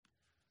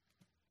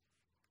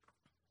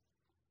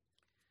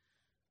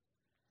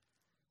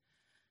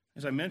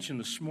As I mentioned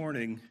this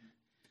morning,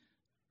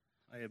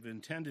 I have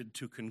intended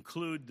to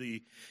conclude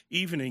the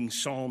evening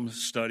psalm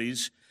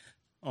studies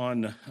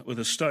with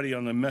a study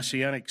on the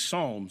Messianic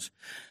Psalms,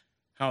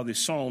 how the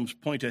Psalms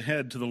point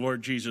ahead to the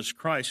Lord Jesus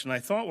Christ. And I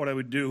thought what I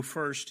would do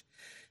first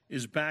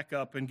is back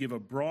up and give a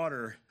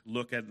broader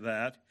look at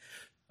that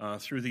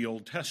through the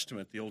Old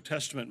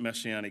Testament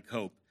Messianic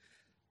hope.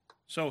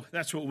 So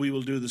that's what we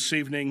will do this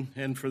evening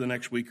and for the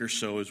next week or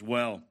so as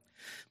well.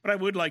 But I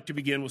would like to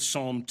begin with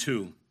Psalm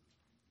 2.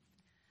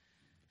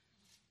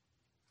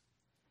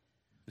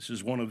 This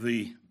is one of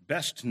the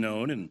best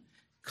known and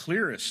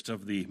clearest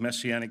of the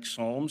Messianic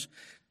Psalms,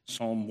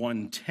 Psalm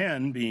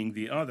 110 being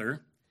the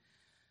other.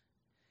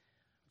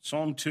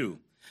 Psalm 2.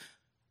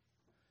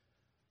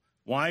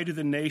 Why do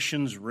the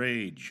nations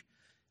rage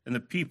and the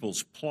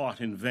peoples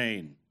plot in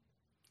vain?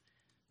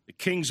 The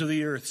kings of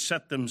the earth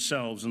set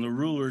themselves, and the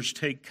rulers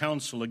take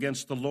counsel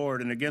against the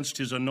Lord and against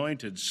his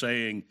anointed,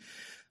 saying,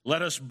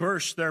 "Let us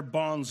burst their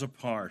bonds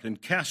apart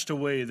and cast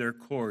away their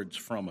cords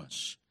from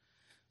us."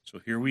 So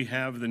here we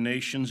have the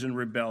nations in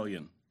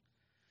rebellion.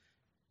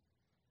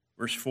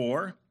 Verse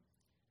 4,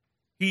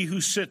 "He who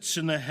sits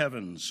in the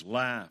heavens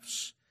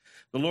laughs.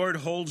 The Lord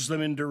holds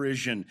them in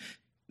derision.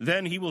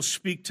 Then he will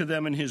speak to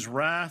them in his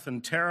wrath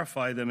and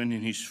terrify them in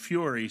his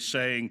fury,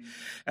 saying,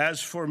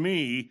 'As for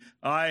me,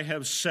 I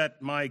have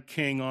set my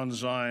king on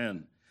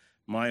Zion,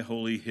 my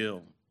holy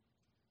hill.'"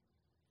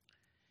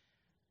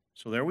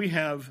 So there we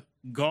have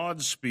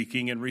God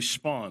speaking in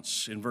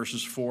response in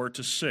verses 4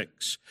 to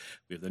 6.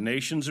 We have the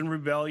nations in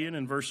rebellion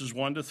in verses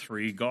 1 to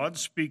 3. God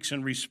speaks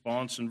in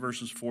response in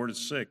verses 4 to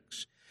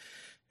 6.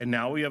 And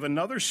now we have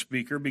another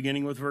speaker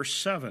beginning with verse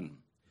 7.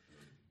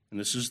 And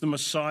this is the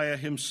Messiah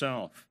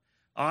himself.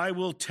 "I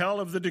will tell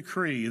of the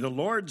decree. The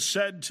Lord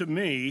said to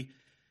me,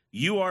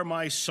 'You are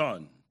my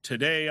son.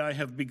 Today I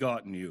have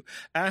begotten you.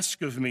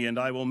 Ask of me, and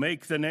I will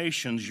make the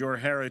nations your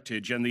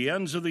heritage, and the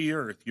ends of the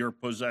earth your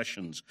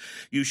possessions.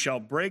 You shall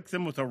break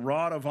them with a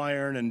rod of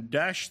iron and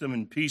dash them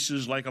in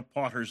pieces like a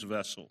potter's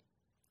vessel.'"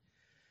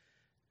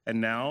 And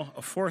now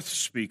a fourth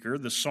speaker,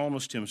 the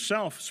psalmist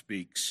himself,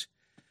 speaks.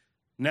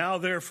 "Now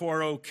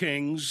therefore, O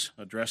kings,"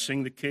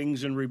 addressing the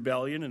kings in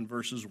rebellion in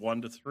verses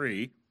 1 to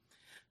 3,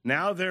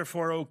 "Now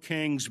therefore, O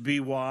kings, be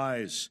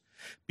wise.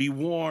 Be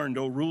warned,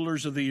 O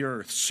rulers of the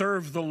earth.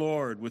 Serve the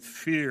Lord with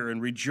fear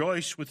and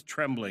rejoice with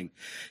trembling.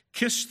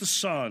 Kiss the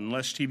Son,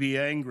 lest he be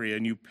angry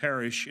and you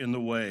perish in the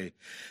way,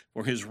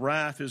 for his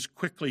wrath is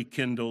quickly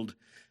kindled.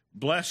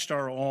 Blessed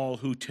are all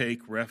who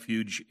take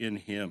refuge in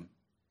him."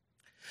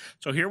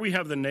 So here we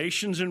have the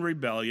nations in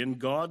rebellion.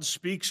 God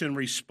speaks in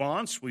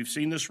response. We've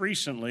seen this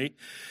recently.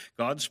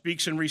 God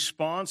speaks in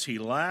response. He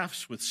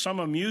laughs with some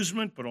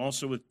amusement, but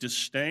also with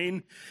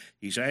disdain.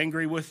 He's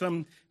angry with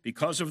them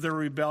because of their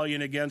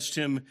rebellion against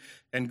him,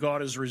 and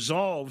God is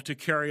resolved to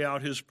carry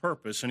out his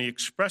purpose. And he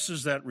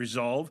expresses that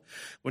resolve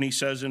when he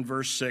says in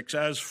verse 6,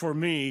 "As for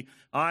me,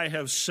 I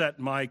have set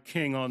my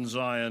king on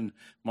Zion,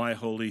 my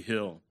holy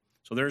hill."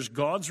 So there's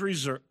God's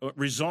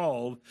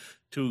resolve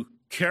to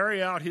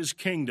carry out his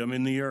kingdom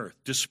in the earth,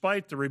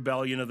 despite the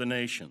rebellion of the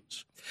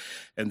nations.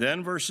 And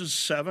then verses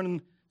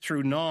 7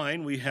 through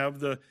 9, we have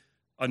the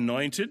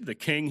anointed, the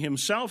king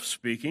himself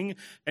speaking,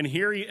 and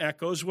here he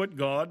echoes what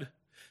God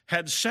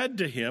had said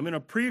to him in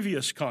a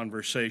previous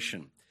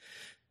conversation.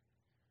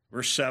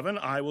 Verse 7,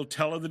 "I will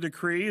tell of the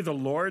decree. The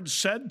Lord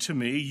said to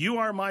me, 'You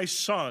are my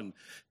son.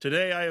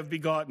 Today I have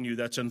begotten you.'"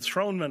 That's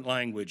enthronement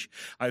language.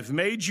 "I've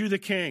made you the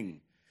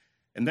king."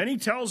 And then he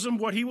tells him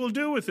what he will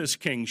do with this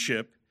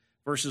kingship.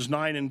 Verses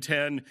 9 and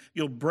 10,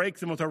 "You'll break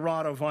them with a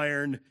rod of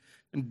iron."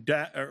 And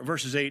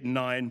verses 8 and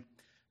 9,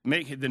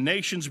 "Make the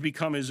nations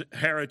become his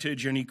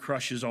heritage, and he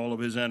crushes all of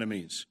his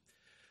enemies."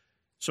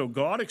 So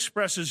God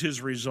expresses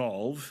his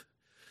resolve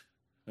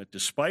that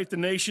despite the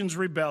nation's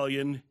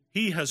rebellion,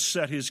 he has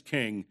set his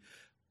king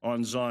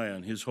on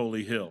Zion, his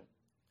holy hill.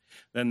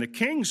 Then the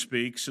king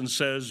speaks and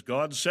says,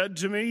 "God said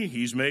to me,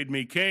 he's made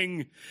me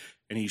king,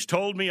 and he's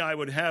told me I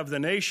would have the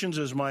nations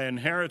as my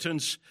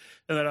inheritance,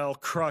 and that I'll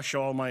crush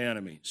all my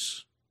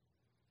enemies."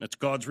 That's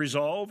God's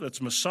resolve.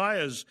 That's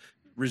Messiah's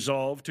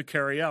resolve to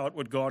carry out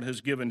what God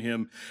has given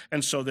him.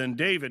 And so then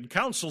David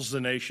counsels the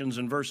nations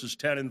in verses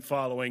 10 and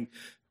following,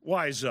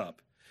 "Wise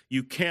up.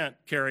 You can't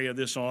carry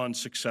this on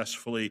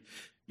successfully.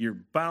 You're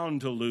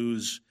bound to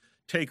lose.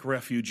 Take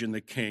refuge in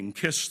the king.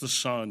 Kiss the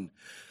Son.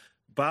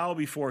 Bow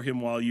before him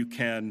while you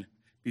can,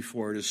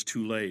 before it is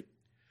too late."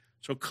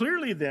 So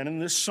clearly then in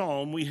this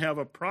psalm we have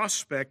a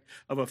prospect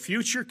of a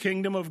future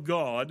kingdom of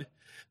God,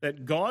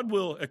 that God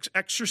will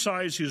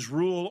exercise his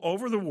rule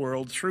over the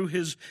world through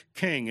his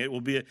king. It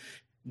will be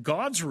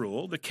God's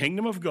rule, the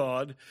kingdom of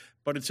God,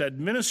 but it's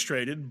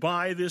administrated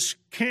by this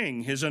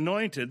king, his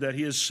anointed, that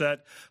he has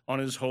set on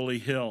his holy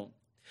hill.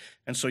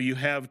 And so you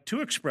have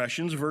two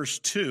expressions. Verse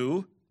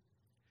 2,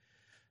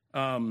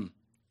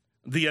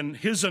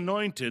 his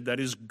anointed, that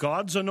is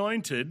God's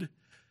anointed,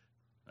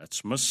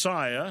 that's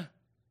Messiah.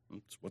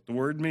 That's what the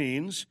word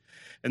means.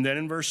 And then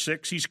in verse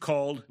 6, he's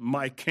called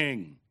my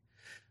king.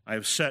 I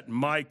have set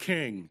my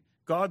king,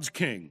 God's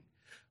king,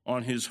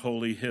 on his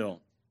holy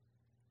hill.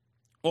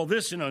 Well,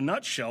 this, in a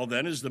nutshell,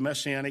 then, is the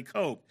Messianic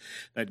hope,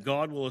 that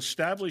God will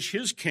establish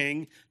his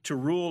king to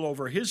rule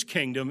over his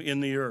kingdom in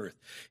the earth.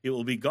 It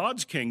will be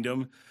God's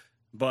kingdom,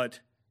 but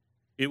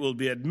it will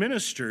be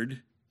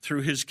administered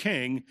through his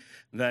king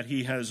that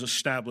he has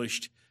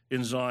established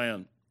in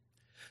Zion.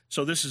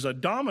 So this is a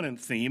dominant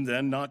theme,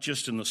 then, not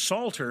just in the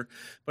Psalter,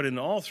 but in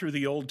all through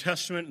the Old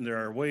Testament. And there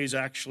are ways,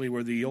 actually,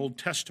 where the Old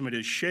Testament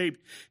is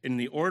shaped in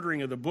the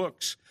ordering of the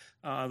books,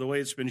 the way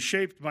it's been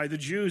shaped by the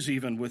Jews,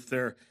 even with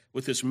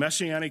this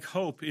Messianic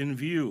hope in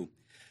view.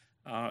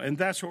 And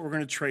that's what we're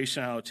going to trace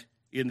out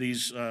in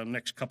these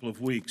next couple of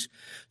weeks.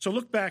 So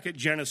look back at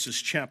Genesis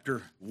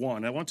chapter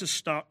 1. I want to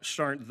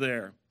start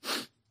there.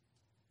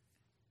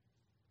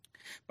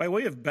 By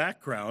way of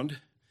background,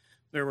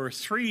 there were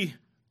three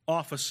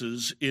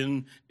offices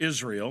in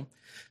Israel: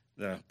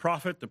 the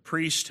prophet, the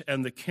priest,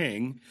 and the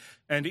king.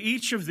 And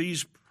each of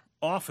these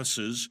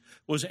offices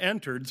was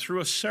entered through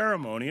a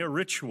ceremony, a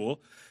ritual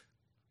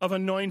of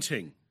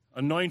anointing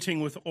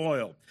with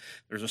oil.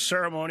 There's a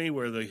ceremony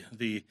where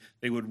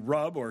they would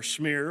rub or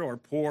smear or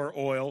pour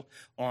oil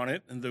on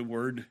it, and the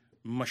word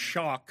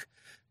mashak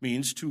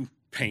means to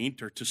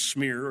paint or to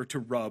smear or to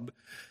rub.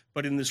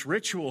 But in this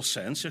ritual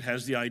sense, it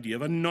has the idea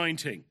of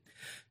anointing.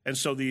 And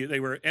so they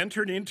were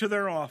entered into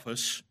their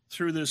office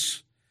through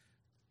this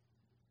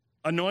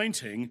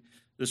anointing,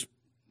 this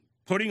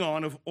putting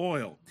on of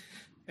oil.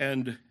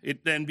 And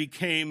it then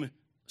became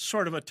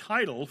sort of a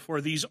title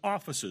for these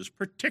offices,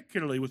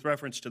 particularly with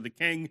reference to the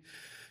king.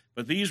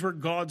 But these were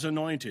God's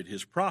anointed,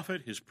 his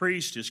prophet, his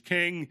priest, his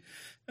king.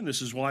 And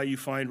this is why you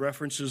find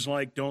references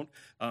like don't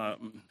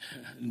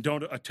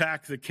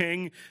attack the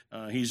king.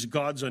 He's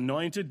God's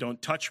anointed.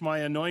 Don't touch my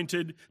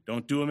anointed.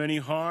 Don't do him any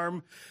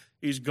harm.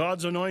 He's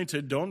God's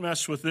anointed. Don't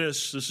mess with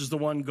this. This is the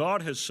one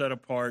God has set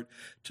apart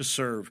to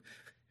serve.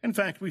 In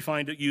fact, we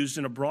find it used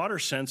in a broader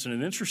sense in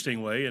an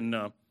interesting way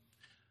in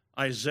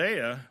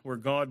Isaiah, where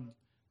God,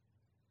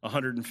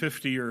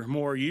 150 or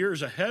more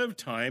years ahead of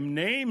time,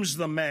 names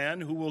the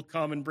man who will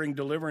come and bring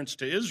deliverance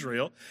to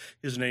Israel.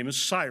 His name is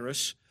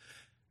Cyrus,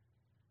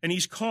 and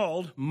he's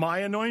called my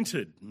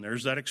anointed. And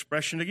there's that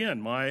expression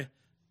again, my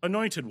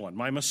anointed one,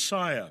 my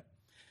Messiah.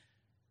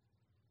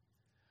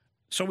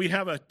 So we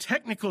have a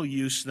technical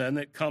use then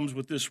that comes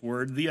with this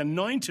word. The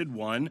anointed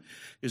one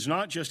is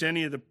not just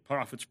any of the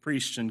prophets,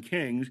 priests, and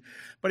kings,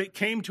 but it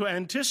came to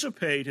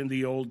anticipate in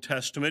the Old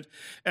Testament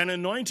an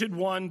anointed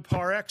one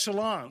par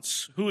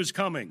excellence who is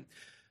coming.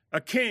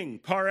 A king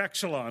par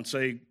excellence,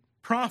 a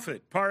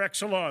prophet par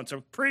excellence,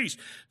 a priest,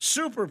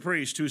 super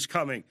priest who's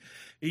coming.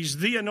 He's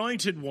the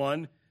anointed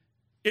one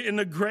in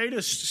the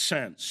greatest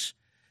sense.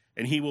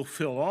 And he will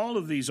fill all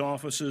of these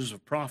offices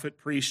of prophet,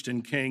 priest,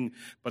 and king,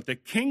 but the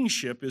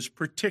kingship is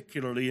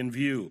particularly in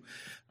view.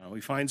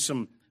 We find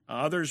some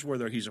others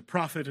where he's a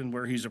prophet and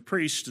where he's a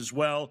priest as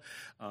well.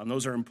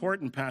 Those are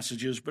important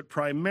passages, but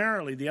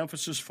primarily the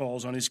emphasis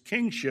falls on his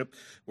kingship,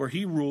 where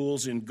he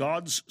rules in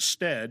God's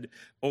stead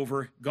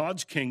over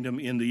God's kingdom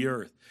in the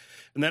earth.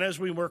 And then as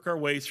we work our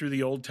way through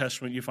the Old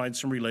Testament, you find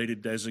some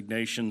related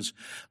designations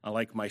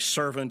like my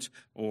servant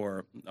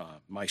or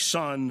my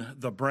son,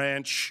 the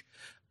branch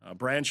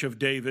of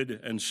David,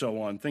 and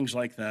so on, things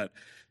like that.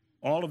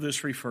 All of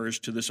this refers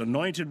to this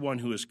anointed one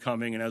who is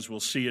coming, and as we'll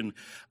see in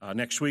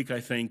next week, I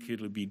think,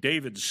 it'll be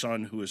David's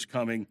son who is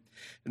coming.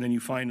 And then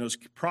you find those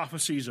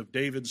prophecies of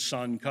David's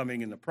son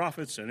coming in the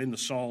prophets and in the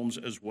Psalms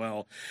as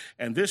well.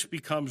 And this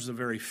becomes the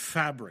very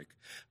fabric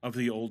of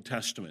the Old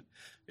Testament.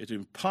 It's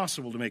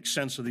impossible to make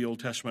sense of the Old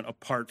Testament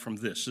apart from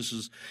this. This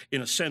is,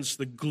 in a sense,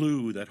 the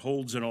glue that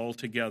holds it all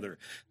together,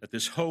 that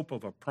this hope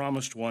of a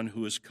promised one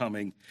who is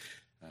coming,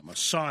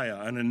 Messiah,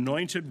 an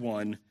anointed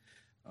one,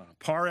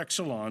 par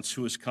excellence,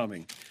 who is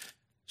coming.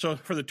 So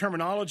for the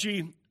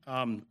terminology,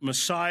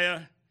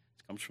 Messiah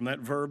comes from that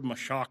verb,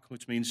 mashak,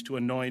 which means to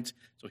anoint.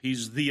 So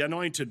he's the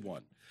anointed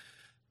one.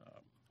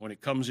 When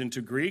it comes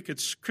into Greek,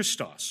 it's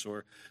Christos,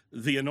 or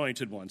the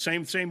anointed one.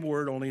 Same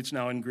word, only it's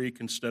now in Greek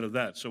instead of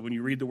that. So when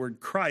you read the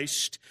word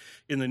Christ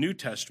in the New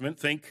Testament,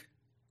 think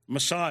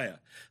Messiah.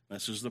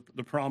 This is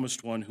the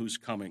promised one who's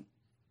coming.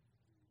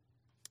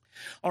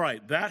 All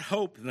right, that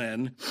hope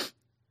then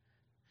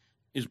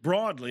is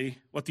broadly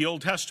what the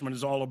Old Testament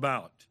is all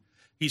about.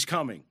 He's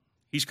coming,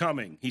 he's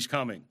coming, he's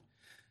coming.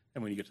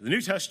 And when you get to the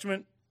New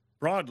Testament,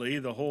 broadly,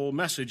 the whole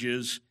message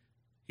is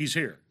he's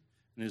here,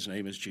 and his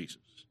name is Jesus.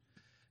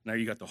 Now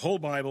you got the whole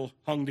Bible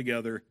hung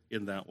together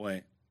in that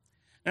way.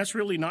 That's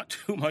really not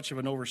too much of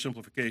an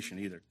oversimplification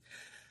either.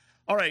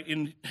 All right,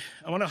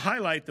 I want to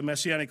highlight the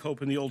Messianic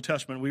hope in the Old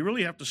Testament. We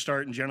really have to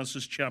start in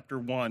Genesis chapter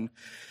 1,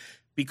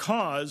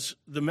 because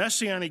the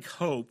Messianic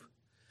hope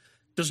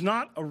does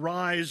not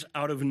arise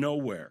out of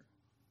nowhere.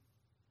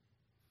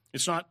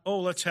 It's not,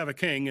 let's have a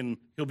king and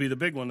he'll be the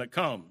big one that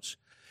comes.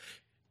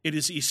 It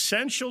is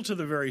essential to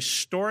the very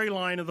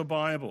storyline of the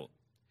Bible,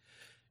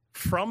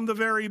 from the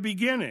very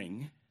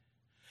beginning,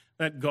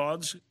 that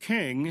God's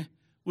king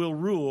will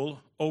rule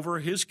over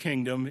his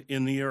kingdom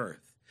in the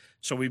earth.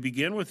 So we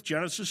begin with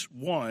Genesis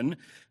 1,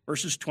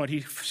 verses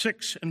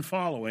 26 and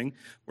following,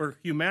 where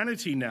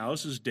humanity now,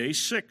 this is day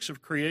 6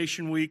 of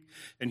creation week,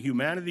 and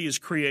humanity is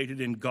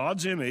created in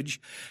God's image,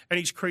 and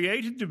he's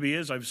created to be,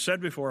 as I've said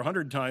before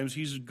 100 times,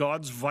 he's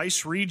God's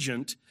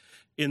vice-regent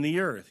in the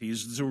earth.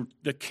 He's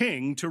the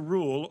king to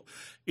rule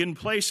in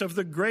place of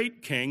the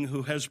great king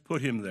who has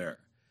put him there.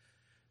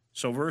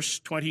 So verse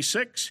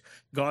 26,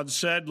 God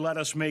said, "Let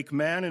us make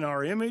man in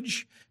our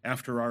image,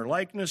 after our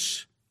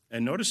likeness."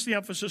 And notice the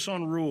emphasis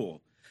on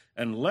rule.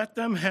 "And let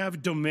them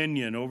have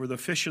dominion over the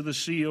fish of the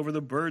sea, over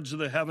the birds of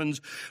the heavens,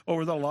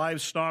 over the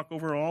livestock,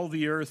 over all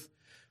the earth,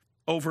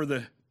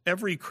 over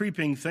every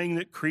creeping thing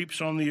that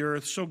creeps on the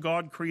earth." So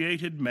God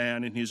created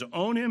man in his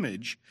own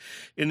image.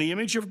 In the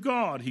image of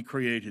God he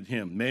created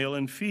him. Male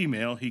and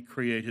female he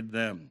created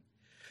them.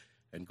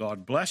 And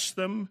God blessed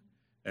them,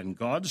 and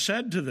God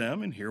said to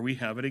them, and here we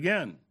have it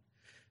again,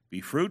 "Be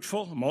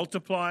fruitful,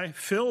 multiply,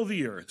 fill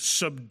the earth,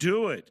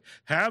 subdue it,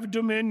 have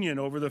dominion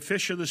over the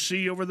fish of the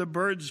sea, over the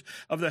birds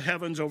of the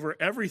heavens, over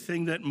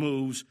everything that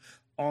moves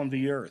on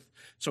the earth."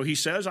 So he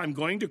says, I'm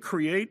going to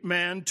create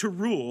man to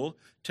rule,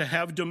 to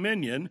have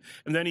dominion.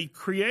 And then he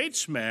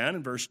creates man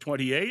in verse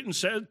 28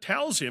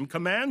 and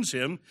commands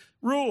him,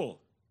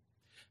 rule,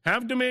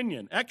 have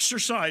dominion,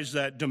 exercise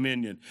that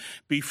dominion,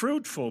 be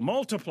fruitful,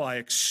 multiply,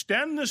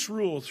 extend this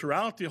rule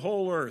throughout the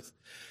whole earth.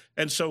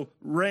 And so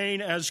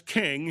reign as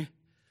king,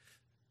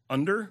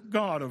 under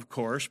God, of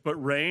course, but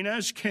reign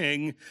as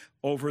king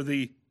over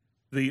the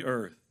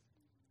earth.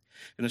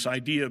 And this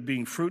idea of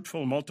being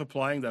fruitful,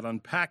 multiplying, that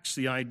unpacks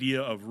the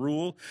idea of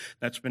rule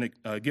that's been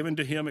given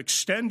to him.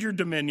 Extend your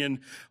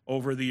dominion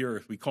over the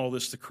earth. We call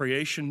this the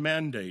creation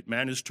mandate.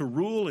 Man is to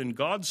rule in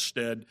God's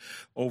stead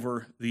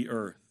over the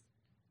earth.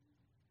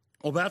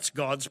 Well, that's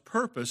God's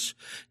purpose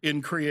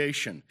in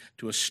creation,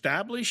 to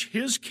establish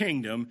his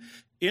kingdom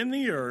in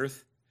the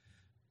earth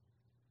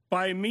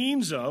by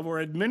means of or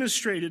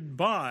administrated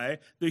by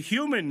the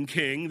human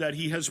king that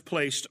he has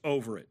placed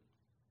over it.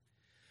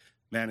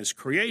 Man is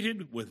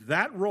created with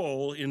that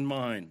role in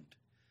mind.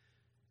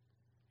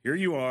 Here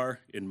you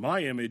are, in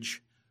my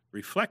image,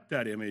 reflect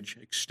that image,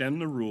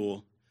 extend the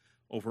rule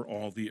over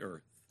all the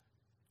earth.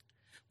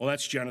 Well,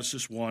 that's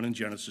Genesis 1 and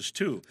Genesis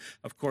 2.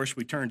 Of course,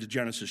 we turn to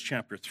Genesis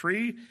chapter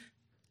 3,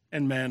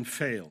 and man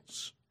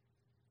fails.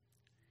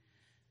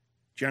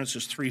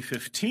 Genesis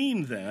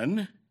 3:15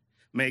 then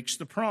makes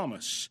the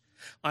promise.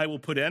 I will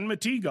put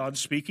enmity, God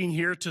speaking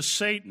here to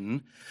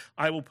Satan,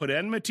 I will put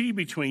enmity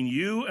between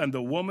you and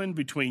the woman,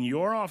 between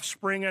your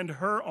offspring and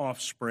her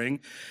offspring,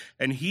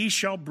 and he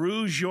shall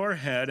bruise your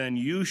head, and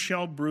you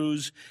shall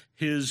bruise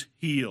his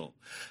heel.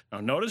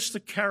 Now notice the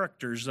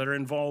characters that are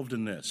involved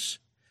in this.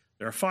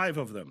 There are 5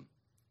 of them.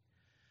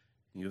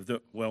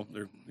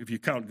 If you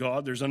count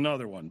God, there's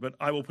another one. But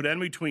I will put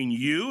enmity between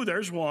you,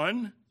 there's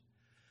one,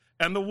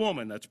 and the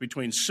woman. That's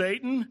between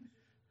Satan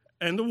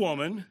and the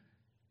woman.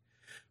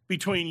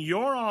 Between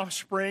your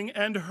offspring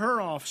and her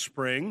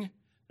offspring,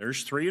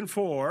 there's 3 and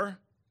 4,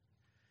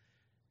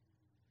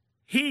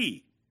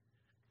 he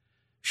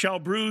shall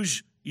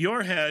bruise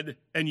your head,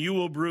 and you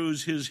will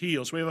bruise his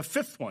heel. So we have a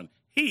 5th one,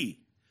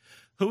 he.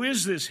 Who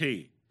is this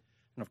he?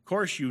 And of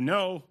course you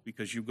know,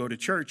 because you go to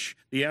church,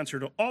 the answer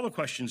to all the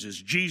questions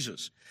is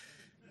Jesus.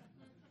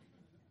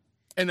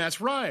 And that's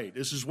right.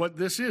 This is what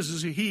this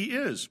is he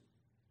is.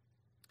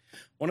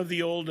 One of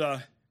the old...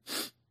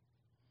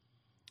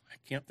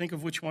 can't think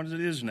of which one it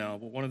is now,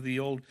 but one of the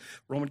old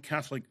Roman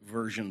Catholic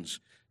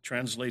versions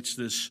translates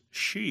this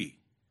she.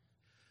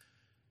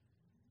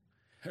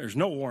 There's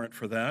no warrant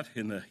for that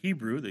in the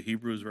Hebrew. The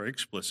Hebrew is very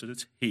explicit.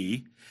 It's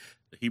he.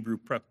 The Hebrew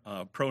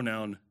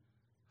pronoun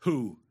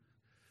who.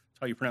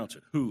 That's how you pronounce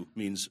it. Who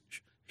means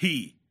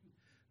he.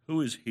 Who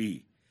is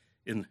he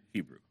in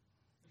Hebrew?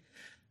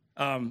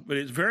 But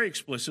it's very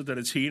explicit that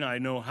it's he, and I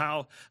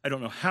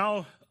don't know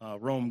how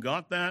Rome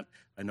got that.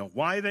 I know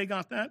why they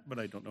got that, but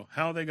I don't know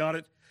how they got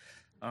it.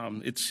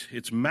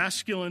 It's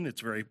masculine.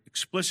 It's very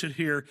explicit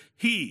here.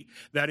 He,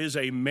 that is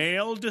a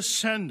male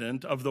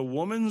descendant of the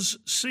woman's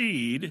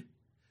seed,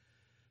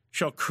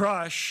 shall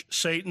crush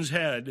Satan's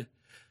head,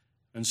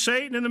 and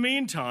Satan, in the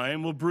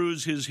meantime, will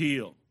bruise his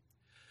heel.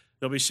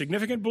 There'll be a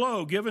significant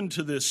blow given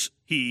to this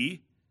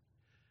he,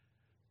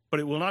 but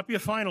it will not be a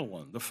final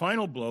one. The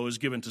final blow is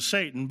given to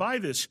Satan by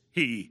this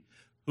he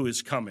who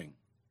is coming.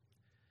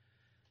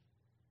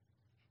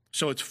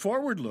 So it's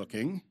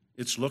forward-looking.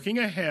 It's looking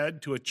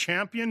ahead to a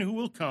champion who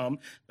will come.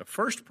 The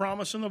first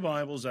promise in the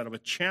Bible is that of a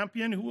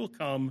champion who will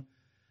come,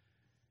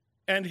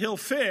 and he'll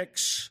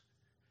fix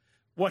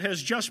what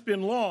has just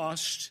been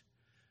lost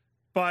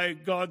by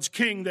God's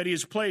king that he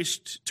has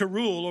placed to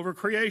rule over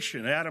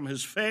creation. Adam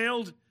has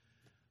failed.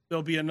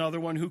 There'll be another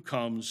one who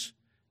comes,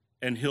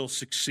 and he'll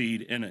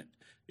succeed in it.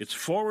 It's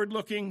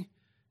forward-looking.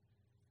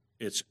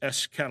 It's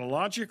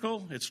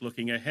eschatological. It's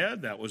looking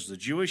ahead. That was the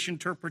Jewish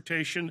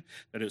interpretation,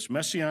 that it's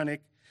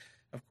Messianic.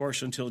 Of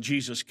course, until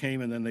Jesus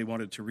came, and then they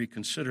wanted to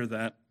reconsider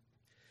that.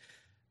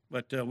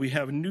 But we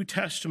have New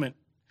Testament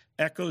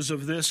echoes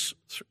of this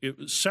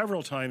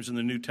several times in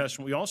the New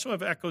Testament. We also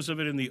have echoes of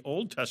it in the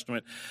Old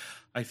Testament.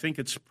 I think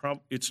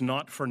it's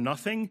not for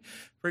nothing.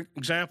 For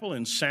example,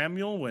 in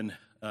Samuel, when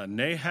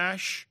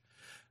Nahash,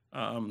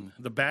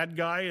 the bad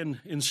guy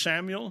in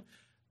Samuel,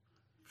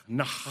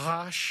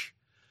 Nahash,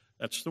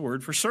 that's the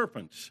word for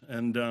serpent.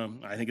 And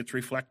I think it's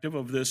reflective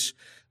of this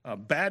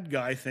bad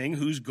guy thing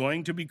who's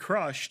going to be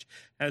crushed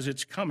as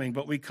it's coming.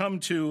 But we come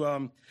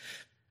to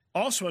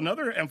also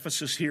another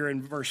emphasis here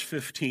in verse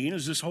 15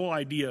 is this whole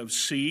idea of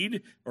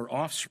seed or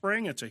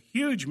offspring. It's a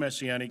huge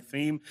messianic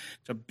theme.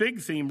 It's a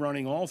big theme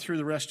running all through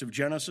the rest of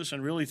Genesis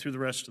and really through the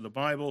rest of the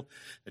Bible,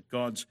 that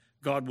God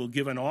will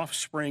give an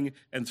offspring,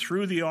 and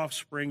through the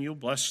offspring you'll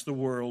bless the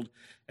world,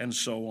 and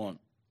so on.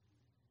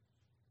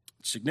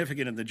 It's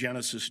significant in the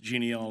Genesis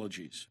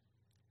genealogies.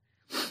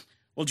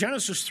 Well,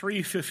 Genesis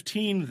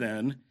 3:15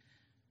 then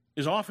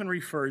is often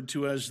referred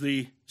to as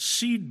the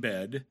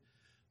seedbed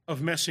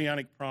of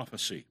messianic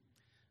prophecy.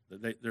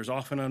 There's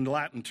often a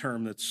Latin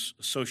term that's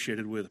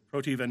associated with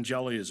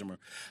proto-evangeliism,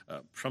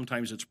 or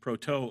sometimes it's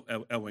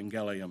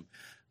proto-evangelium.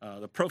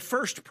 The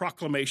first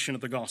proclamation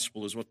of the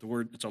gospel is what the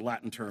word, it's a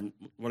Latin term,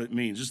 what it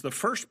means. It's the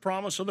first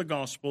promise of the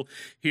gospel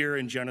here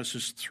in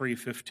Genesis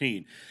 3:15.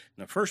 And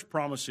the first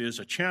promise is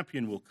a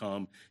champion will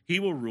come, he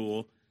will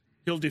rule,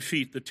 he'll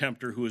defeat the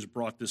tempter who has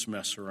brought this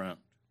mess around.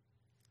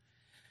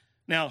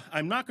 Now,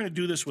 I'm not going to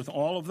do this with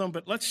all of them,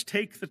 but let's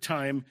take the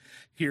time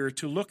here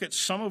to look at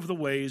some of the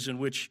ways in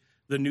which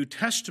the New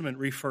Testament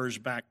refers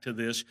back to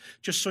this,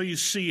 just so you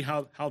see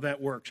how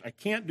that works. I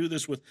can't do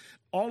this with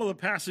all of the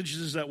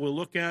passages that we'll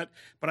look at,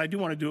 but I do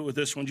want to do it with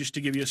this one just to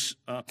give you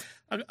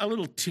a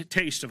little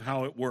taste of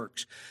how it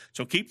works.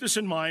 So keep this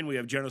in mind. We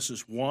have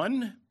Genesis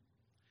 1,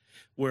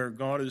 where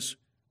God has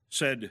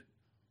said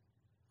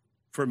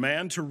for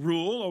man to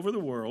rule over the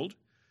world.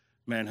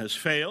 Man has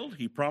failed.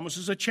 He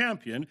promises a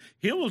champion.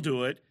 He will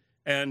do it,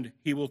 and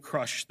he will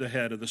crush the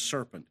head of the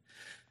serpent.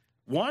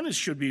 One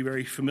should be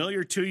very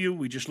familiar to you.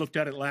 We just looked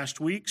at it last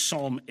week,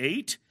 Psalm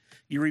 8.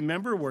 You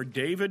remember where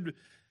David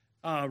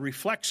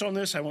reflects on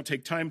this. I won't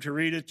take time to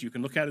read it. You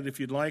can look at it if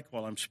you'd like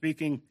while I'm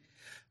speaking.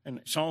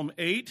 In Psalm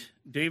 8,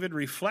 David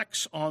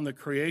reflects on the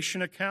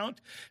creation account,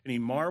 and he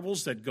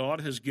marvels that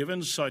God has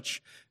given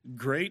such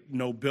great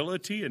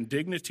nobility and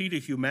dignity to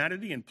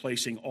humanity in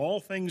placing all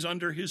things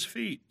under his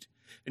feet,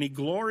 and he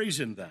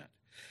glories in that.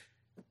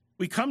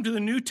 We come to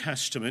the New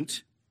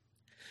Testament,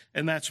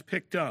 and that's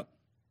picked up.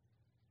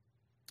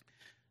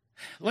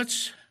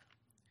 Let's,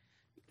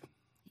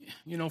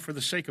 for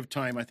the sake of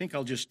time, I think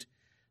I'll just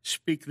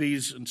speak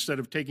these instead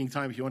of taking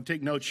time. If you want to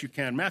take notes, you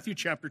can. Matthew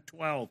chapter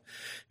 12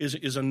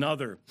 is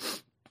another.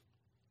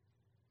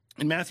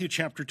 In Matthew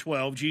chapter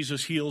 12,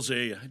 Jesus heals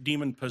a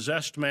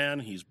demon-possessed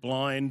man. He's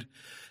blind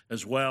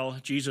as well.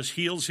 Jesus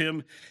heals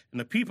him, and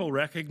the people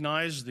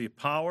recognize the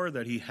power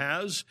that he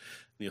has,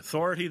 the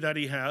authority that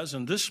he has,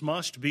 and this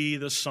must be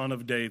the Son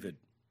of David.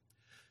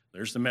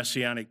 There's the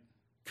Messianic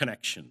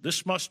connection.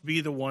 This must be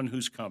the one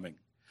who's coming.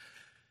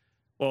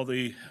 Well,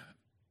 the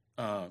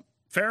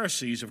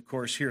Pharisees, of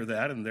course, hear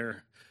that, and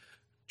they're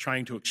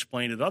trying to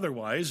explain it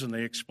otherwise, and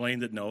they explain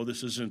that, no,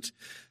 this isn't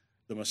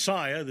the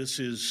Messiah. This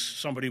is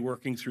somebody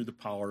working through the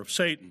power of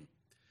Satan.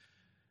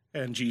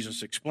 And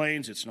Jesus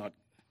explains it's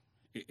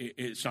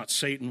not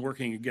Satan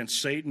working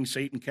against Satan,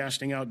 Satan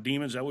casting out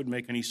demons. That wouldn't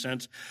make any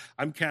sense.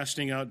 I'm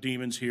casting out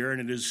demons here,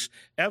 and it is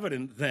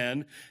evident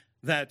then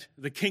that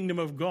the kingdom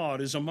of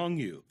God is among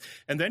you.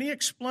 And then he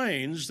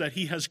explains that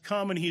he has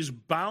come and he's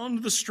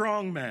bound the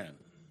strong man.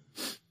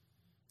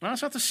 Now,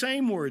 it's not the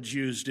same words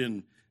used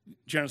in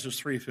Genesis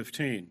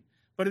 3:15,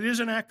 but it is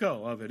an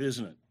echo of it,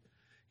 isn't it?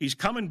 He's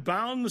come and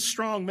bound the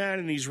strong man,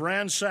 and he's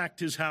ransacked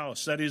his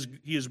house. That is,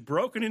 he has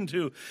broken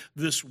into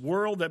this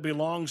world that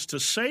belongs to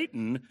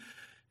Satan,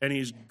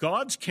 and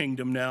God's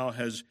kingdom now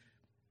has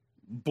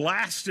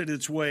blasted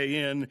its way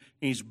in.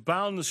 He's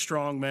bound the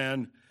strong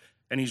man,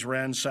 and he's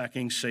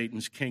ransacking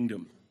Satan's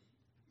kingdom.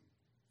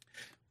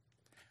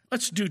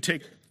 Let's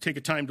take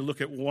a time to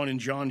look at one in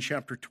John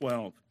chapter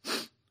 12.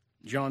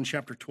 John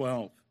chapter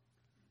 12.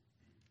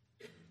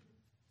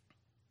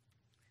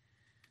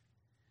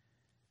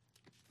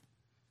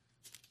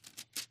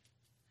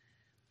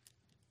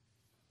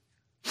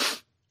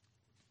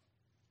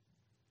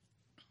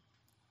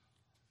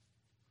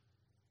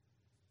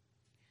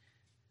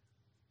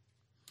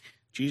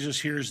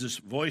 Jesus hears this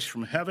voice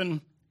from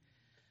heaven,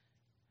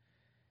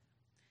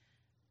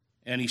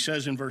 and he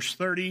says in verse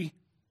 30,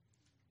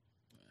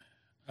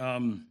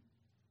 I'd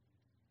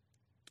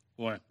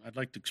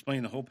like to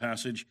explain the whole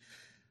passage.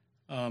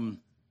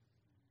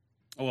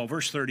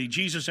 Verse 30,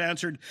 Jesus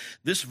answered,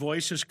 "This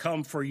voice has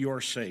come for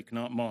your sake,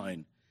 not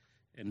mine."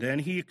 And then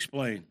he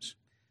explains,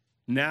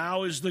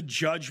 "Now is the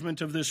judgment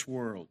of this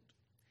world.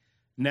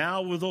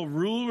 Now will the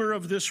ruler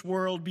of this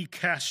world be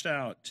cast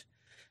out.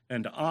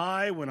 And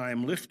I, when I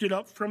am lifted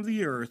up from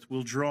the earth,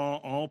 will draw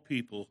all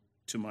people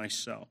to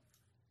myself."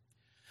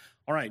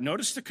 All right,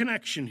 notice the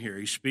connection here.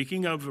 He's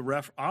speaking of,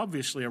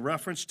 obviously, a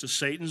reference to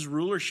Satan's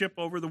rulership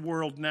over the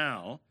world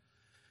now.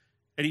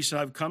 And he said,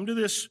 I've come to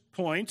this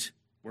point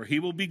where he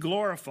will be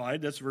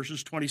glorified. That's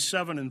verses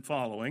 27 and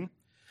following.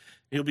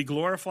 He'll be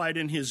glorified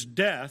in his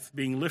death,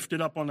 being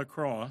lifted up on the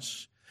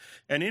cross.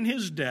 And in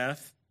his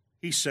death,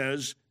 he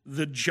says,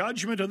 the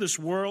judgment of this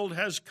world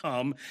has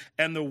come,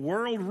 and the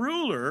world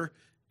ruler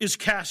is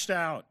cast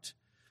out.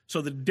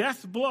 So the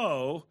death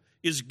blow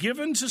is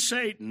given to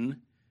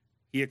Satan,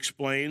 he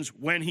explains,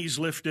 when he's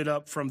lifted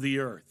up from the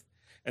earth.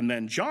 And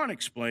then John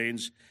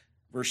explains,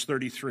 verse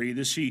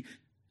 33,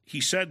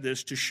 he said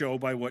this to show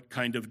by what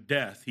kind of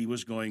death he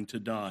was going to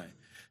die.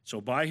 So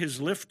by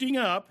his lifting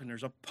up, and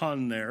there's a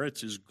pun there,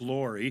 it's his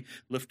glory,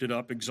 lifted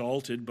up,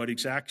 exalted, but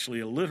it's actually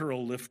a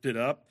literal lifted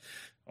up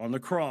on the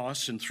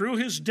cross. And through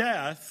his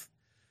death,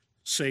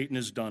 Satan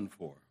is done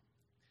for.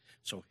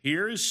 So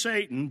here is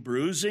Satan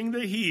bruising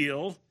the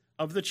heel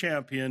of the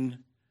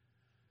champion,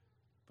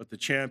 but the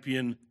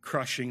champion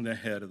crushing the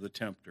head of the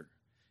tempter.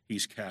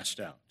 He's cast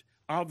out.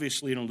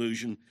 Obviously an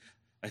allusion,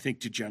 I think,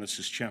 to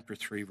Genesis chapter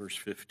 3, verse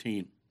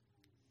 15.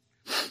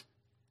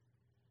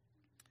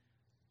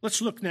 Let's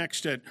look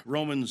next at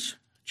Romans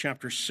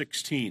chapter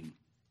 16.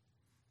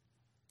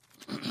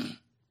 I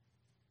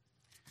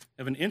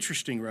have an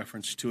interesting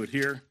reference to it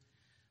here.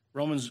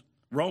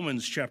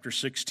 Romans chapter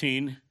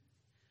 16.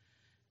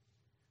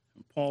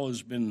 Paul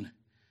has been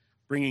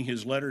bringing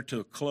his letter to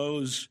a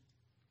close.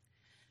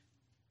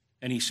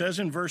 And he says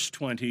in verse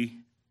 20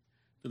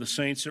 to the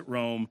saints at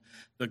Rome,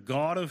 the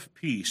God of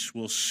peace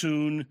will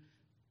soon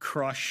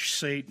crush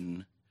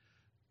Satan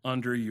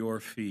under your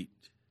feet.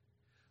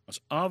 It's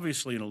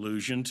obviously an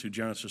allusion to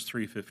Genesis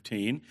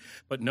 3:15,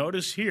 but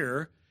notice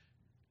here,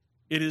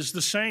 it is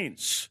the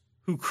saints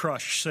who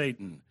crush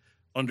Satan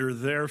under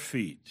their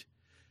feet.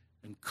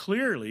 And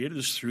clearly it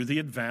is through the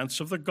advance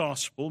of the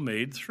gospel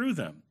made through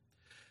them.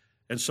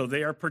 And so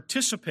they are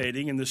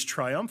participating in this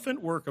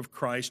triumphant work of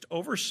Christ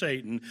over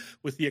Satan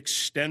with the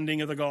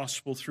extending of the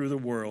gospel through the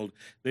world.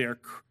 They are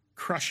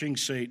crushing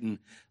Satan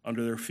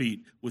under their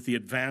feet with the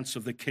advance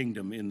of the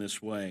kingdom in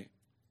this way.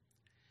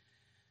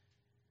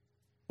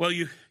 Well,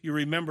 you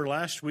remember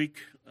last week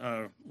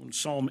in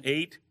Psalm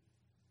 8,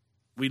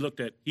 we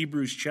looked at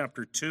Hebrews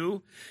chapter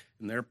 2,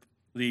 and there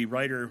the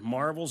writer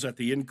marvels at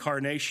the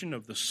incarnation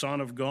of the Son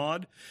of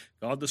God.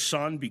 God the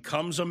Son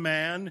becomes a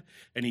man,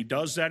 and he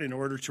does that in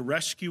order to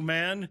rescue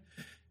man.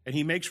 And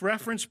he makes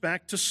reference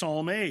back to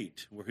Psalm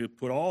 8, where he'll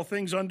put all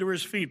things under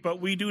his feet, but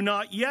we do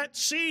not yet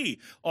see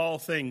all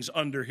things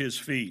under his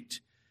feet.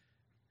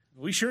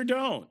 We sure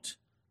don't.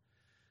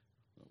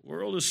 The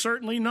world is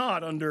certainly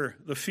not under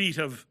the feet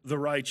of the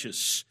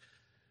righteous,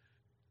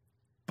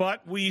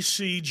 but we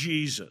see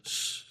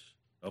Jesus.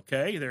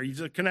 Okay,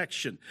 there's a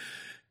connection.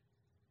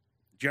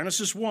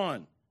 Genesis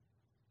 1,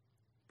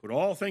 put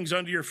all things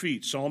under your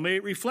feet. Psalm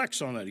 8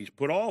 reflects on that. He's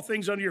put all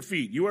things under your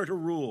feet. You are to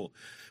rule.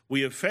 We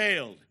have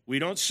failed. We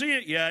don't see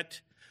it yet,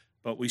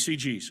 but we see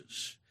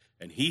Jesus.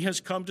 And he has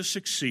come to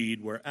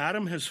succeed where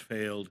Adam has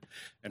failed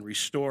and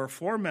restore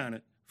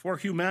for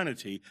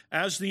humanity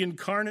as the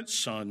incarnate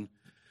Son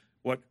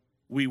what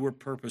we were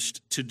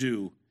purposed to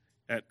do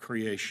at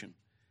creation.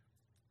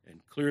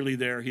 And clearly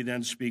there he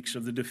then speaks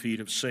of the defeat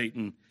of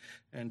Satan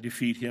and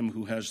defeat him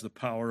who has the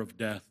power of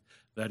death.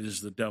 That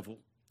is the devil.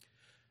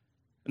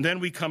 And then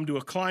we come to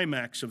a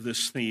climax of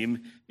this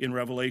theme in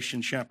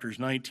Revelation chapters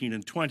 19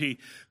 and 20,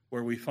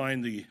 where we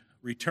find the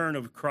return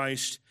of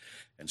Christ,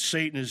 and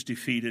Satan is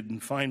defeated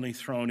and finally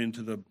thrown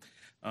into the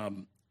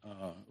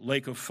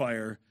lake of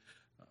fire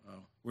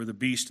where the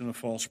beast and the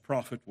false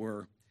prophet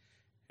were,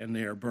 and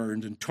they are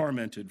burned and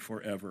tormented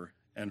forever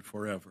and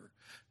forever,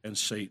 and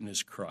Satan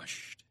is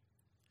crushed.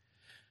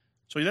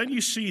 So then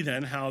you see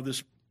then how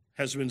this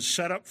has been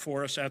set up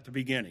for us at the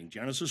beginning.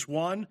 Genesis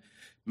 1,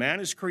 man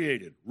is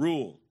created,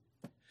 rule.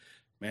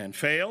 Man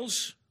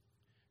fails.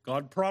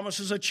 God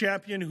promises a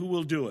champion who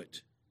will do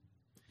it.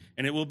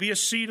 And it will be a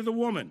seed of the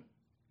woman.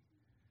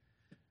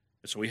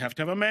 So we have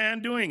to have a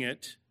man doing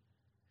it.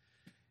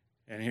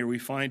 And here we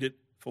find it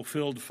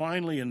fulfilled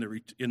finally in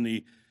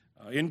the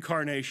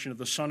incarnation of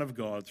the Son of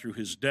God through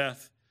his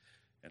death,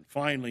 and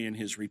finally in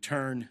his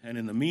return. And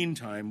in the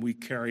meantime, we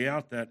carry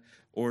out that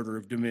order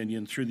of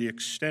dominion through the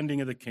extending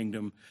of the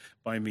kingdom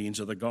by means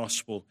of the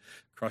gospel,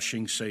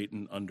 crushing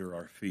Satan under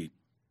our feet.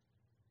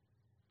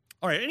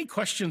 All right, any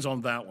questions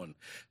on that one?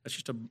 That's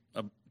just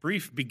a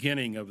brief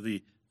beginning of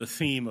the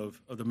theme of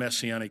the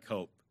Messianic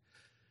hope.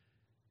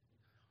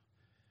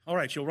 All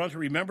right, you'll want to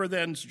remember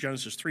then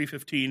Genesis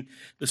 3:15,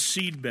 the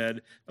seedbed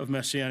of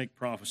Messianic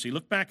prophecy.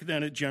 Look back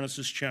then at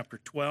Genesis chapter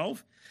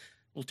 12.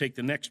 We'll take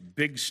the next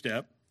big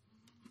step.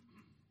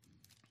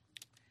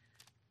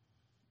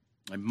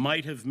 I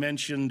might have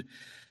mentioned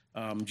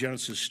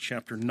Genesis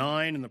chapter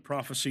 9 and the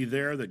prophecy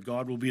there that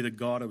God will be the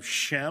God of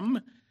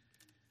Shem.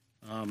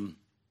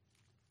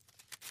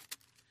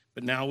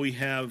 But now we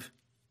have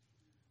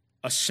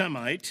a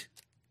Semite,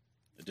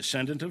 a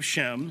descendant of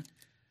Shem,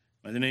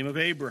 by the name of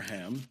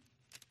Abraham,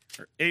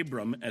 or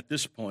Abram at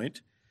this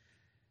point,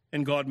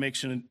 and God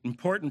makes an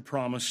important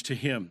promise to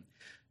him.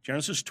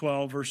 Genesis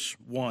 12, verse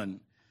 1.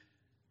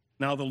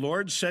 Now the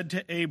Lord said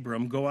to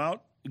Abram, go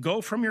out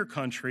Go from your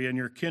country and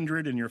your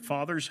kindred and your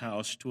father's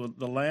house to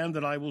the land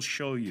that I will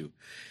show you.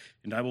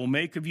 And I will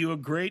make of you a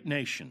great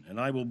nation, and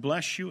I will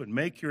bless you and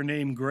make your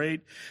name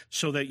great,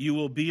 so that you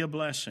will be a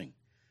blessing.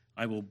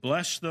 I will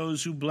bless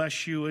those who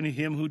bless you, and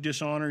him who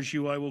dishonors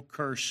you I will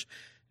curse,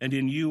 and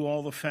in you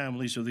all the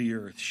families of the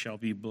earth shall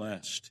be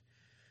blessed.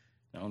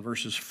 Now in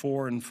verses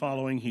 4 and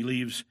following, he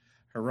leaves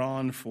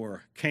Haran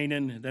for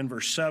Canaan. Then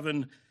verse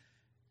 7,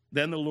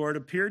 then the Lord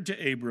appeared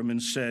to Abram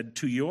and said,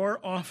 to your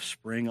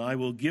offspring I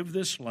will give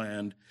this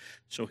land.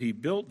 So he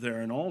built there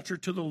an altar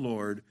to the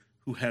Lord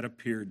who had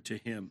appeared to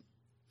him.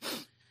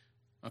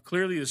 Now,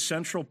 clearly, the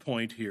central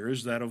point here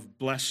is that of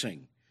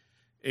blessing.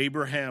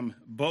 Abraham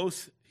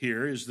both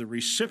here is the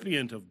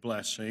recipient of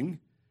blessing,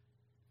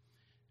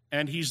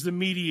 and he's the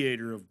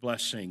mediator of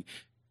blessing.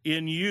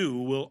 In you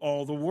will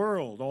all the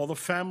world, all the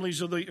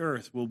families of the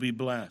earth will be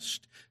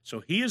blessed.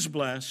 So he is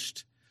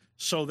blessed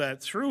so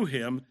that through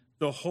him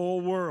the whole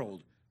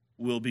world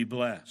will be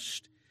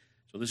blessed.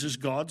 So this is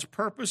God's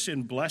purpose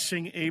in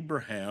blessing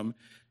Abraham.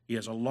 He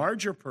has a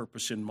larger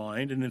purpose in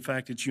mind, and in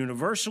fact, it's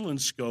universal in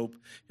scope.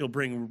 He'll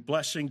bring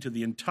blessing to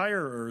the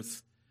entire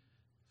earth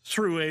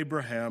through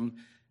Abraham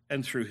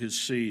and through his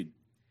seed.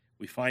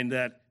 We find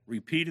that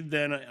repeated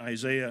then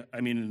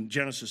in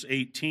Genesis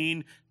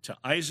 18 to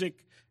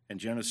Isaac and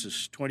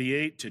Genesis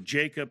 28 to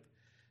Jacob,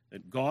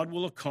 that God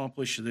will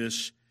accomplish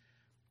this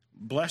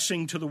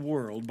blessing to the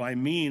world by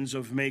means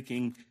of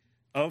making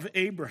of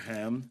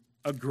Abraham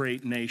a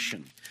great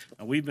nation.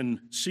 Now, we've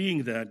been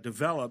seeing that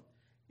develop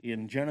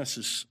in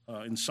Genesis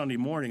in Sunday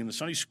morning in the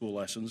Sunday school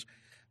lessons.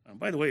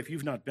 By the way, if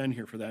you've not been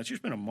here for that, it's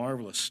just been a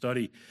marvelous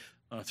study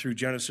through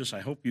Genesis. I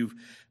hope you've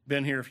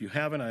been here. If you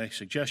haven't, I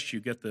suggest you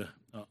get the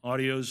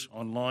audios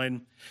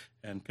online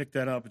and pick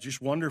that up. It's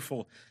just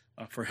wonderful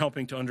for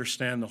helping to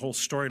understand the whole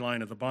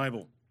storyline of the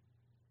Bible.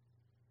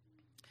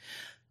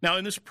 Now,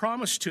 in this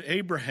promise to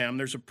Abraham,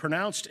 there's a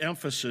pronounced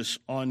emphasis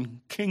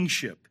on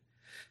kingship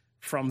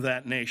from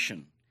that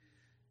nation.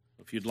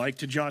 If you'd like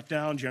to jot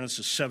down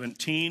Genesis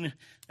 17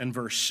 and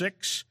verse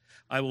 6,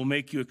 I will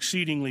make you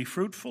exceedingly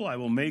fruitful. I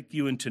will make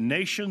you into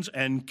nations,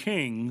 and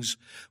kings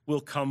will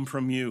come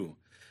from you.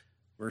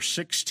 Verse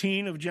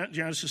 16 of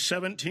Genesis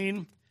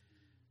 17,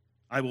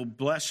 I will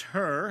bless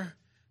her,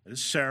 that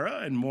is Sarah,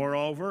 and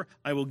moreover,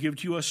 I will give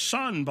to you a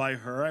son by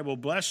her. I will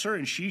bless her,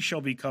 and she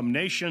shall become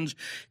nations.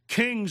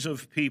 Kings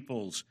of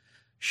peoples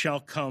shall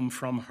come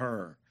from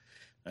her.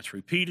 That's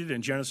repeated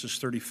in Genesis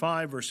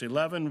 35, verse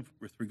 11,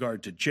 with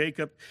regard to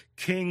Jacob.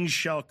 Kings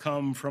shall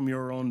come from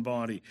your own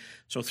body.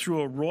 So through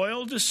a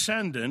royal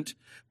descendant,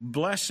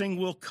 blessing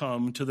will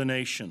come to the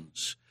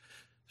nations.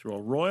 Through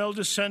a royal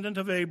descendant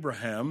of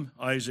Abraham,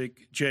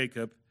 Isaac,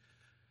 Jacob,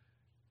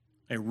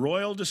 a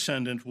royal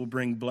descendant will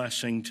bring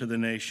blessing to the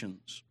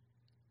nations.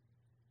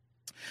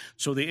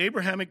 So the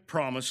Abrahamic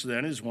promise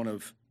then is one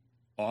of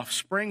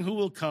offspring who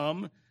will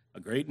come,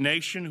 a great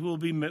nation who will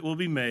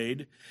be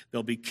made.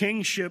 There'll be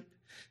kingship,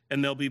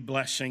 and there'll be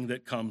blessing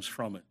that comes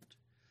from it.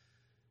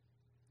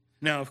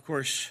 Now, of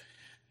course,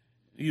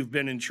 you've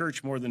been in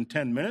church more than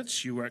 10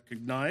 minutes. You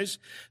recognize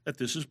that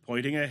this is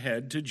pointing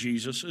ahead to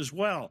Jesus as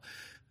well.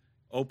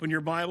 Open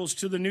your Bibles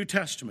to the New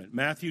Testament,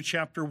 Matthew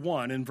chapter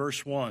 1 and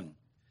verse 1.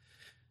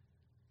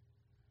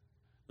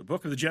 The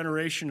book of the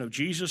generation of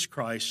Jesus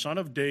Christ, son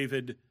of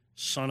David,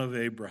 son of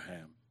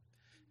Abraham.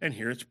 And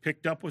here it's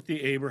picked up with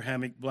the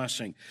Abrahamic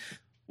blessing.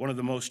 One of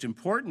the most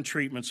important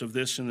treatments of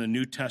this in the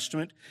New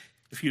Testament.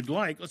 If you'd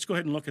like, let's go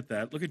ahead and look at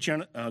that. Look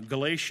at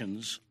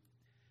Galatians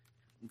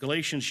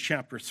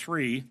chapter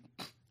 3.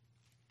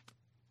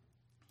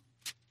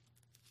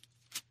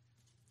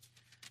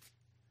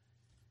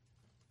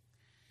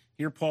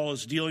 Here Paul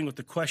is dealing with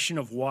the question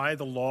of why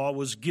the law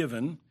was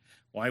given.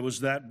 Why was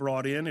that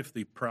brought in if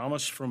the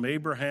promise from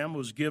Abraham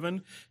was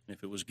given? And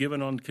if it was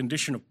given on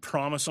condition of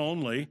promise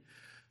only,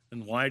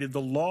 then why did the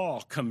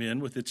law come in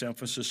with its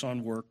emphasis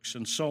on works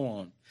and so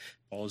on?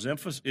 Paul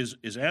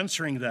is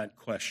answering that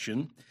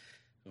question,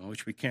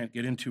 which we can't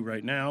get into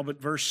right now.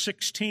 But verse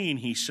 16,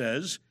 he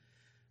says,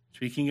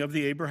 speaking of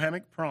the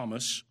Abrahamic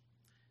promise,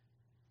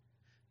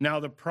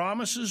 now the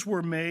promises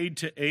were made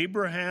to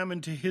Abraham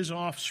and to his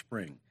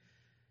offspring.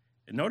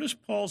 And notice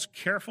Paul's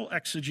careful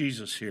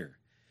exegesis here.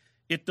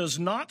 It does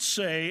not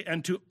say,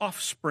 and to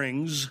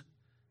offsprings,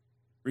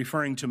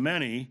 referring to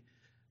many,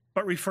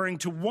 but referring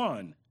to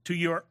one, to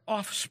your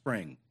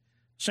offspring,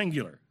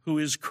 singular, who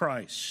is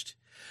Christ.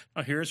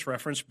 Now here it's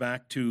referenced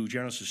back to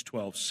Genesis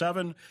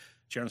 12:7,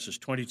 Genesis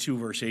 22,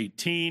 verse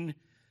 18,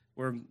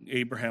 where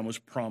Abraham was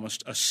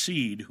promised a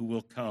seed who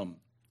will come.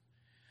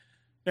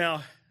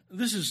 Now,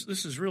 this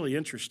is really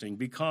interesting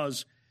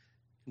because,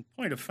 in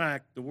point of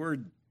fact, the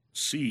word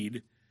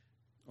seed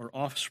or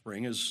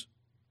offspring is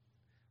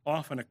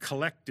often a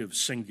collective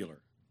singular.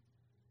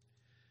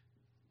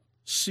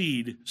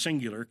 Seed,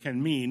 singular,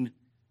 can mean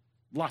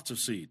lots of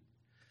seed.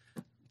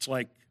 It's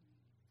like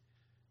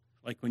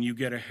when you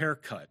get a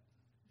haircut.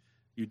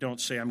 You don't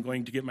say, I'm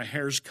going to get my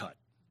hairs cut.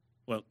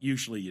 Well,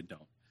 usually you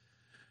don't.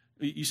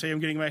 You say, I'm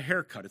getting my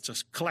hair cut. It's a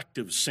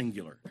collective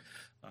singular.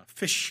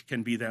 Fish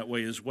can be that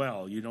way as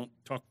well.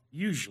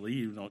 Usually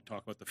you don't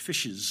talk about the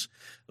fishes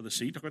of the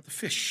sea, you talk about the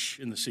fish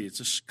in the sea. It's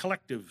a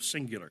collective,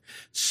 singular.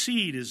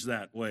 Seed is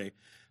that way.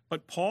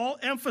 But Paul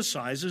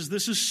emphasizes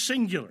this is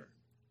singular.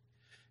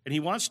 And he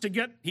wants to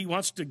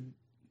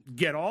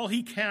get all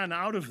he can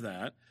out of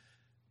that.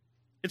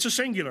 It's a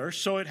singular,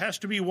 so it has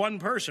to be one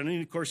person.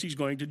 And of course, he's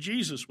going to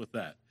Jesus with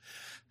that.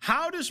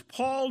 How does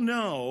Paul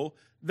know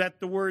that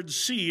the word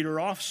seed or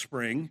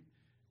offspring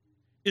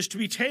is to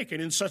be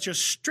taken in such a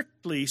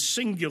strictly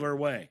singular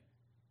way?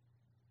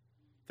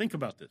 Think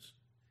about this.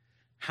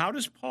 How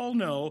does Paul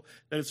know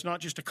that it's not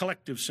just a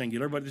collective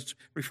singular, but it's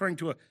referring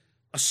to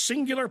a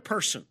singular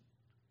person?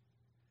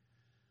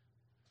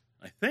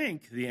 I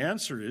think the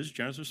answer is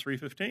Genesis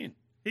 3:15.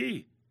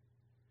 He.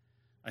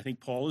 I think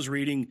Paul is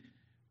reading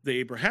the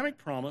Abrahamic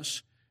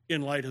promise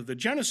in light of the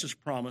Genesis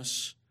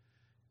promise.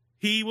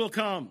 He will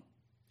come.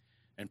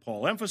 And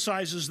Paul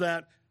emphasizes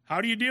that.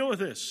 How do you deal with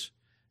this?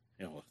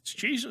 It's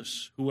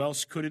Jesus. Who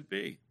else could it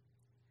be?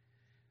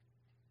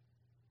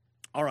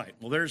 All right,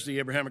 well, there's the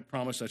Abrahamic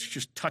promise. That's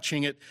just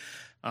touching it,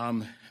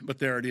 but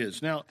there it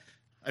is. Now,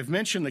 I've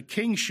mentioned the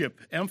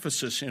kingship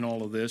emphasis in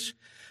all of this.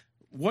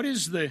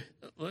 This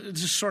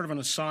is sort of an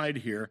aside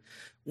here.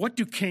 What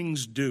do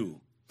kings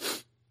do?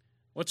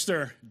 What's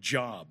their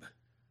job?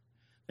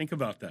 Think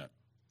about that.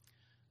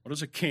 What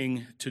is a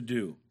king to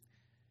do?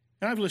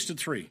 And I've listed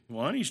 3.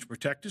 1, he's to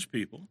protect his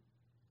people.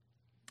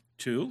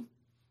 2,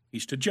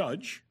 he's to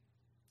judge.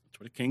 That's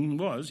what a king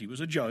was. He was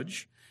a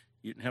judge.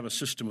 You didn't have a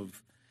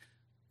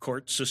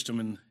court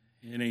system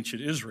in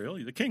ancient Israel.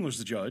 The king was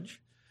the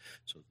judge.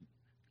 So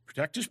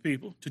protect his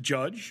people, to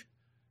judge,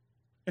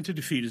 and to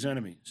defeat his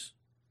enemies.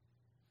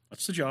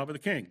 That's the job of the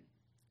king.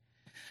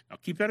 Now,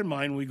 keep that in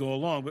mind when we go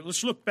along, but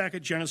let's look back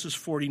at Genesis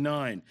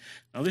 49.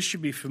 Now, this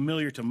should be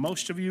familiar to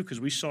most of you because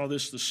we saw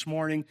this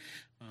morning.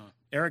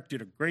 Eric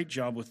did a great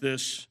job with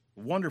this,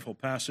 a wonderful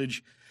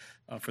passage.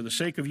 For the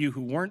sake of you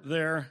who weren't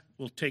there,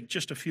 we'll take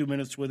just a few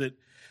minutes with it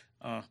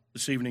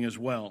this evening as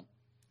well.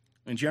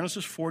 In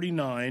Genesis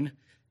 49,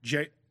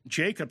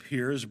 Jacob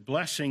here is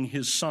blessing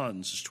his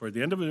sons. It's toward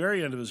the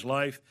very end of his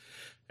life,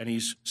 and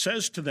he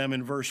says to them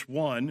in verse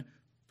 1,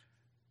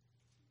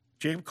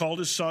 Jacob called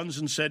his sons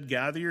and said,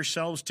 "Gather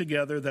yourselves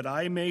together that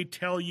I may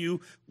tell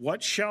you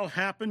what shall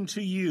happen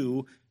to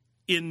you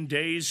in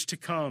days to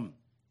come."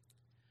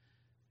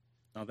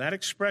 Now, that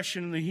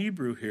expression in the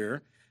Hebrew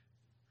here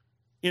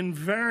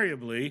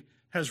invariably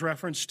has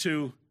reference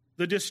to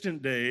the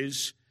distant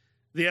days,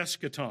 the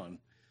eschaton,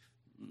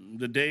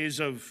 the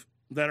days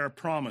that are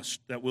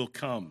promised that will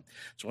come.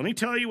 So let me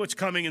tell you what's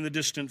coming in the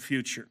distant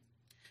future.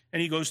 And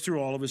he goes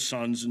through all of his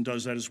sons and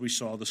does that as we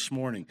saw this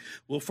morning.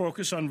 We'll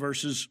focus on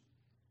verse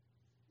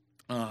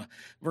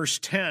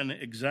 10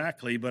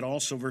 exactly, but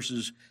also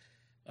verses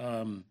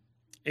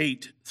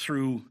 8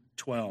 through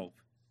 12.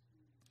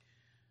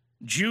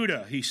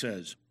 Judah, he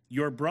says,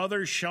 your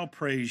brothers shall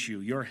praise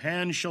you. Your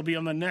hand shall be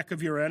on the neck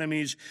of your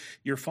enemies.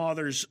 Your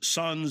father's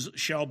sons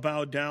shall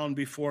bow down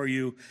before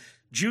you.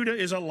 Judah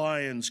is a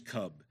lion's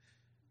cub.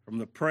 From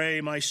the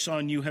prey, my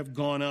son, you have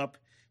gone up.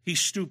 He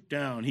stooped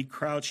down. He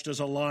crouched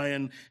as a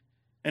lion,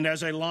 and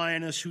as a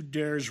lioness, who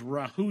dares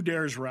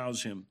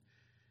rouse him?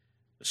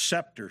 The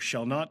scepter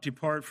shall not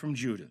depart from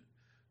Judah,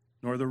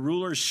 nor the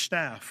ruler's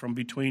staff from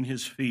between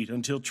his feet,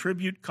 until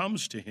tribute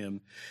comes to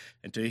him,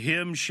 and to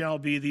him shall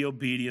be the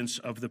obedience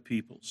of the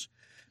peoples.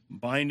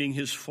 Binding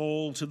his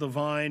foal to the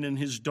vine and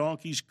his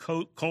donkey's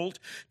colt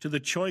to the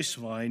choice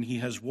vine, he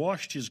has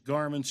washed his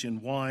garments in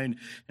wine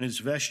and his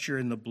vesture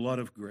in the blood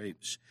of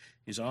grapes.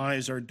 His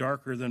eyes are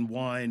darker than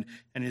wine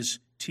and his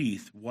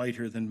teeth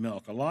whiter than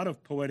milk. A lot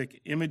of poetic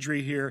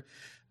imagery here.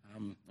 I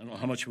don't know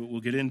how much of it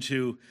we'll get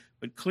into,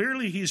 but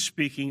clearly he's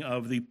speaking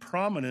of the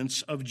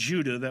prominence of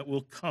Judah that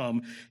will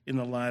come in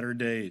the latter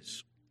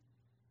days.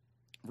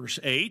 Verse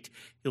 8,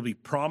 he'll be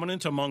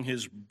prominent among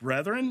his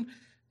brethren.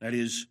 That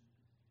is,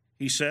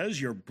 he says,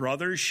 your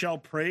brothers shall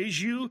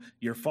praise you,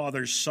 your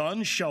father's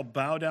sons shall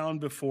bow down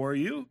before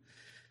you.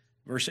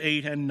 Verse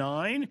 8 and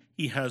 9,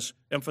 he has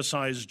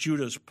emphasized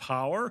Judah's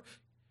power,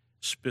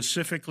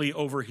 specifically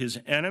over his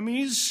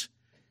enemies.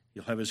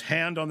 He'll have his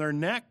hand on their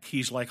neck.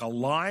 He's like a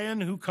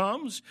lion who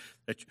comes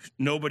that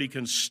nobody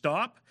can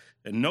stop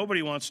and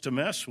nobody wants to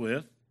mess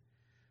with.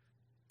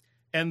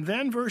 And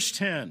then verse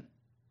 10,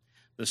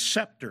 the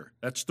scepter,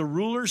 that's the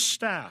ruler's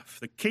staff,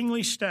 the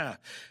kingly staff.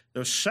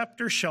 The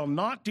scepter shall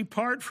not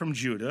depart from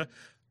Judah,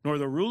 nor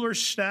the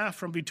ruler's staff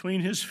from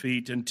between his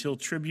feet, until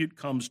tribute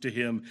comes to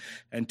him,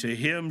 and to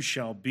him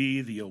shall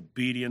be the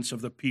obedience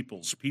of the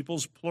peoples.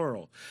 Peoples,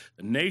 plural.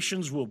 The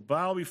nations will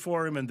bow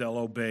before him, and they'll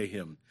obey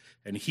him,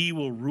 and he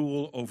will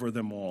rule over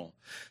them all.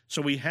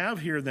 So we have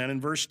here then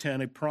in verse 10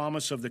 a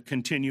promise of the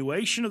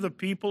continuation of the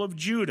people of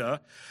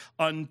Judah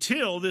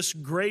until this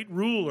great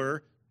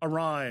ruler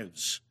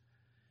arrives.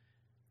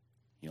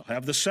 He'll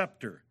have the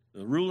scepter,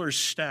 the ruler's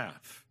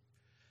staff.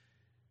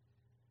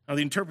 Now,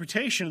 the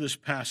interpretation of this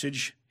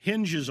passage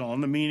hinges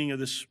on the meaning of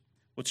this,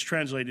 what's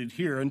translated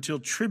here, until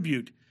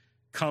tribute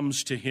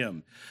comes to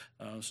him.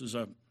 This is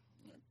a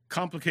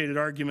complicated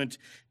argument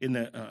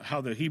in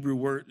how the Hebrew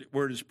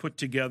word is put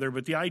together,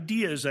 but the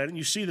idea is that, and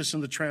you see this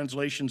in the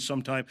translation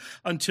sometime,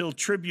 until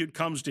tribute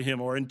comes to him,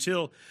 or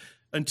until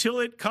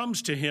it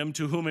comes to him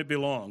to whom it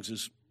belongs,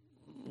 is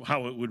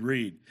how it would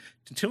read.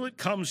 Until it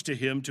comes to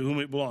him to whom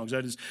it belongs.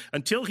 That is,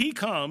 until he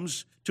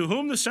comes to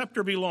whom the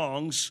scepter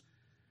belongs,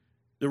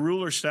 the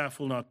ruler's staff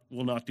will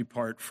not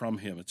depart from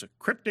him. It's a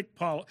cryptic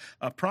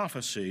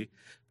prophecy,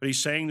 but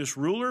he's saying this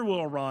ruler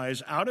will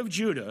arise out of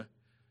Judah.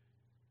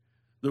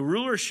 The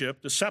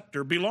rulership, the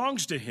scepter,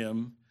 belongs to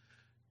him,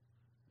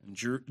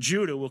 and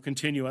Judah will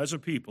continue as a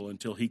people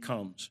until he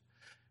comes.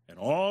 And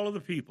all of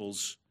the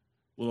peoples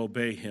will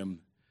obey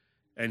him,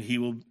 and he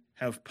will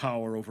have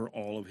power over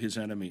all of his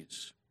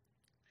enemies.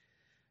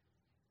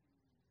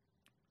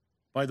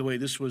 By the way,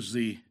 this was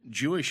the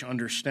Jewish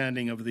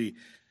understanding of the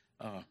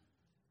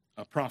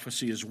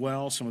prophecy as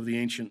well. Some of the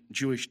ancient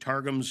Jewish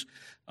targums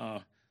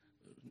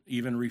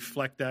even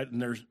reflect that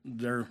in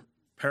their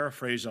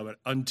paraphrase of it.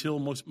 Until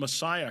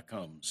Messiah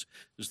comes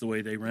is the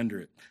way they render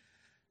it.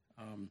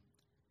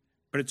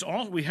 But it's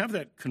all, we have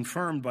that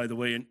confirmed, by the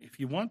way. And if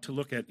you want to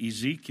look at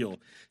Ezekiel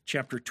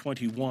chapter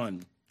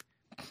 21,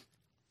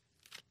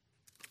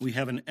 we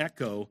have an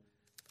echo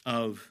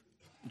of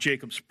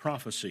Jacob's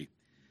prophecy.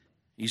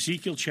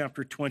 Ezekiel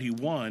chapter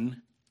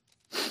 21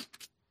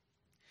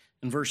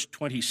 and verse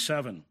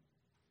 27.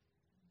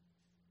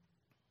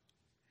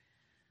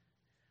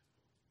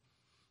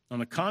 On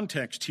the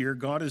context here,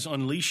 God is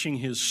unleashing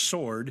his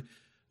sword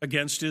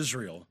against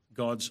Israel.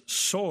 God's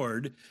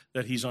sword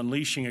that he's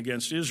unleashing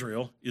against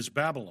Israel is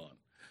Babylon.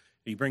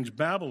 He brings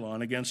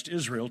Babylon against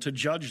Israel to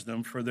judge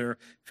them for their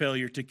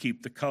failure to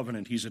keep the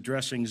covenant. He's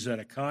addressing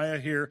Zedekiah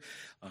here,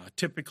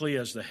 typically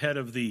as the head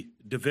of the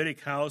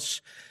Davidic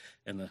house,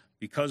 and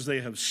because they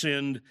have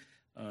sinned,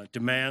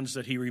 demands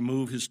that he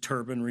remove his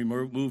turban,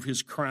 remove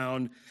his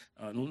crown.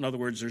 In other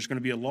words, there's going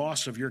to be a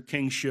loss of your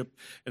kingship,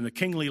 and the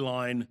kingly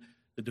line,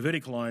 the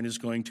Davidic line, is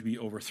going to be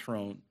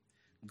overthrown.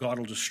 God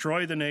will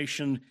destroy the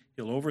nation,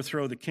 he'll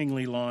overthrow the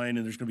kingly line,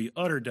 and there's going to be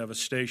utter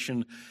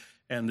devastation.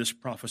 And this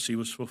prophecy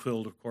was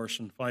fulfilled, of course,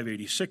 in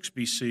 586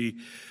 BC,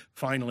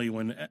 finally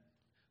when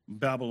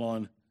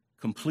Babylon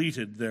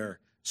completed their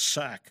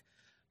sack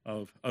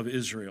of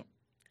Israel.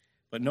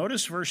 But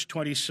notice verse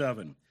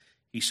 27.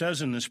 He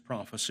says in this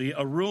prophecy,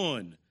 a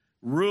ruin,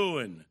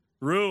 ruin,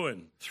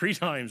 ruin. 3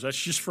 times, that's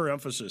just for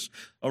emphasis.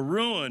 A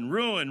ruin,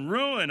 ruin,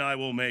 ruin I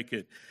will make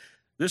it.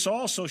 This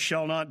also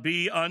shall not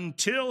be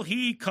until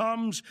he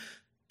comes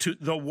to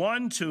the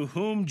one to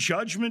whom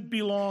judgment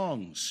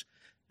belongs,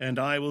 and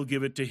I will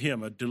give it to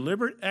him. A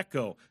deliberate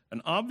echo,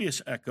 an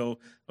obvious echo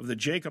of the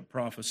Jacob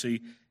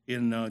prophecy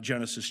in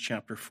Genesis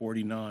chapter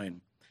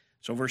 49.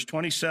 So verse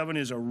 27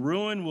 is, a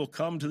ruin will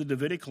come to the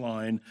Davidic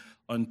line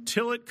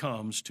until it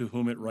comes to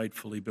whom it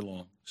rightfully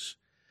belongs.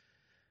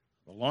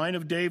 The line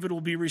of David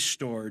will be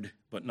restored,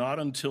 but not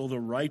until the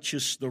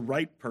righteous, the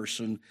right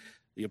person,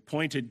 the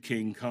appointed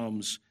king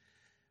comes.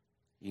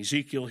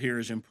 Ezekiel here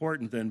is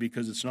important then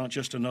because it's not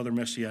just another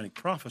messianic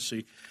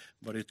prophecy,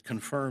 but it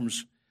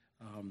confirms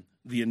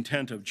the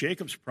intent of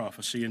Jacob's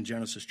prophecy in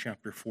Genesis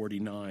chapter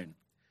 49.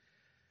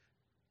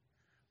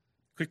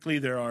 Quickly,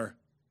 there are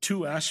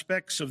 2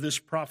 aspects of this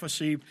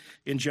prophecy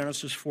in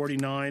Genesis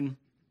 49.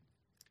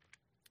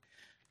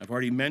 I've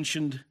already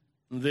mentioned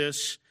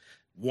this.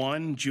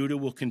 1, Judah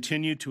will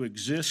continue to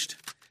exist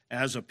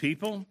as a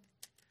people.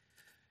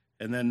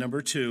 And then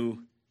number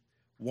 2,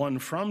 one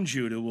from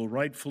Judah will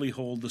rightfully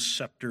hold the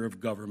scepter of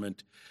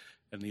government,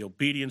 and the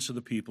obedience of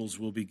the peoples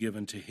will be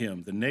given to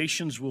him. The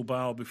nations will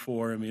bow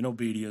before him in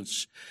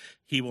obedience.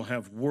 He will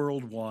have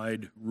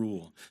worldwide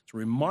rule. It's a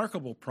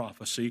remarkable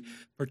prophecy,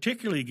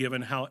 particularly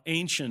given how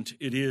ancient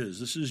it is.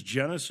 This is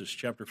Genesis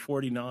chapter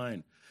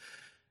 49.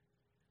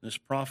 This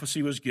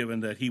prophecy was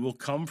given that he will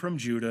come from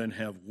Judah and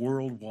have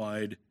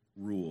worldwide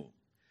rule.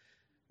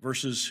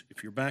 Verses,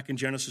 if you're back in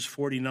Genesis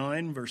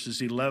 49,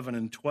 verses 11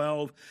 and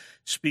 12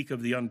 speak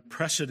of the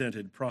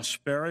unprecedented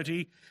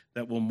prosperity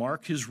that will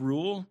mark his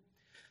rule.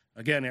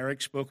 Again,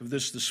 Eric spoke of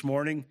this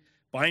morning,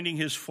 binding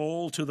his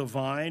foal to the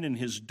vine and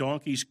his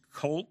donkey's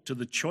colt to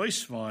the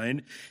choice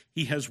vine.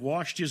 He has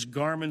washed his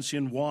garments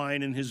in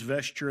wine and his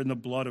vesture in the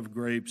blood of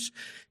grapes.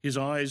 His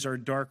eyes are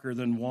darker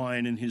than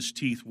wine and his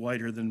teeth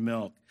whiter than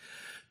milk.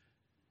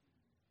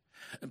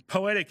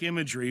 Poetic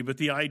imagery, but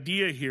the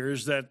idea here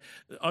is that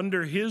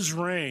under his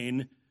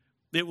reign,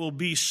 it will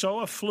be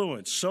so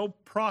affluent, so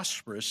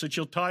prosperous that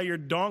you'll tie your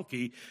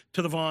donkey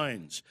to the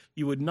vines.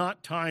 You would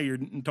not tie your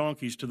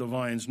donkeys to the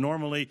vines.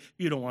 Normally,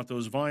 you don't want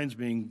those vines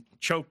being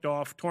choked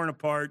off, torn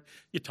apart.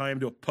 You tie them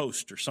to a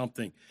post or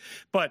something.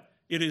 But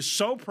it is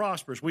so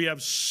prosperous. We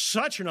have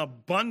such an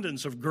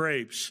abundance of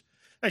grapes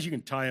that you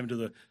can tie them to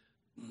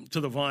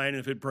the vine, and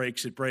if it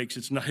breaks, it breaks.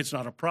 It's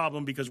not a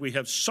problem because we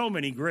have so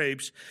many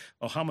grapes.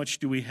 Oh, how much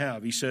do we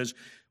have? He says,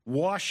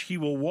 he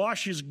will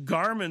wash his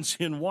garments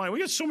in wine. We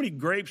got so many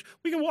grapes,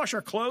 we can wash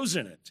our clothes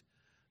in it.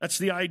 That's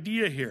the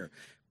idea here.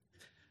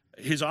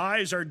 His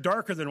eyes are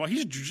darker than wine.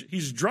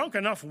 He's drunk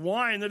enough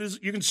wine that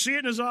you can see it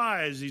in his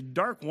eyes. These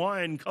dark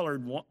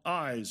wine-colored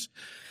eyes.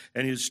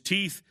 And his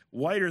teeth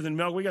whiter than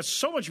milk. We got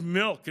so much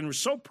milk, and we're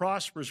so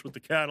prosperous with the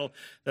cattle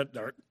that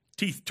our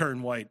teeth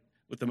turn white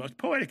with the milk.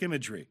 Poetic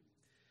imagery.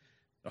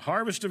 The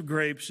harvest of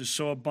grapes is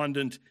so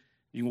abundant,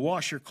 you can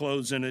wash your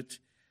clothes in it,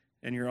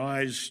 and your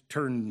eyes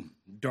turn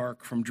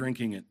dark from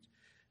drinking it.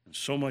 And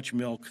so much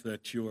milk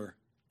that your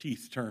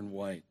teeth turn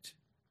white.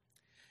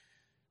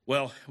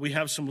 Well, we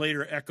have some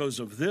later echoes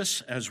of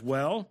this as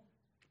well.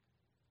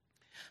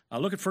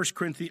 Look at 1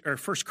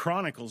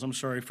 Chronicles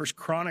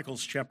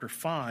chapter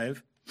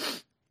 5.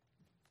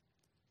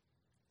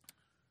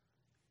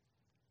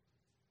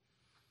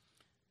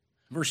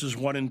 Verses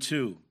 1 and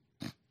 2.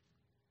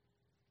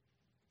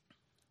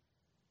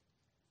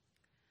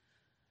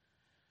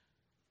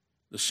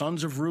 The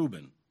sons of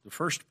Reuben, the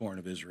firstborn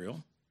of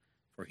Israel,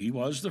 for he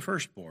was the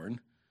firstborn,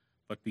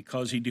 but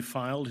because he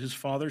defiled his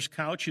father's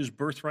couch, his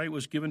birthright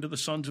was given to the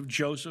sons of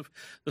Joseph,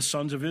 the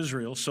sons of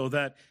Israel, so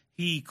that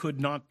he could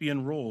not be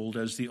enrolled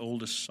as the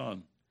oldest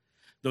son.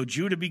 Though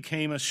Judah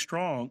became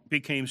strong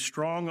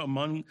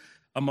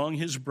among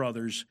his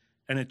brothers,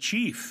 and a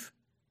chief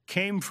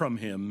came from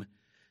him,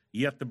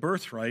 yet the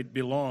birthright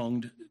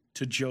belonged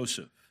to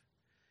Joseph.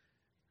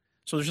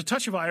 So there's a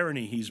touch of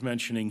irony he's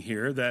mentioning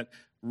here, that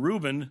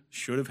Reuben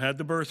should have had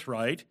the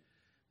birthright,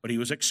 but he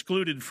was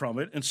excluded from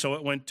it, and so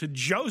it went to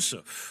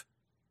Joseph,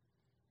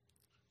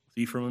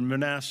 Ephraim and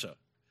Manasseh.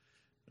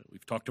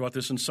 We've talked about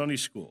this in Sunday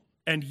school.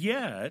 And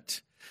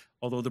yet,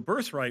 although the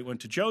birthright went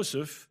to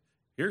Joseph,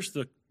 here's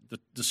the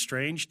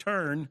strange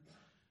turn.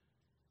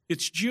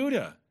 It's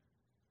Judah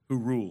who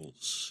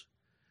rules.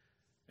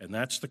 And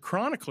that's the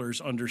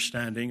chronicler's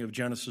understanding of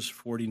Genesis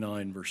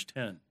 49, verse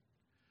 10.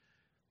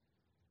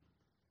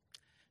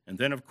 And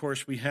then, of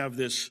course, we have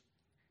this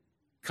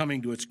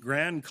coming to its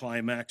grand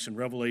climax in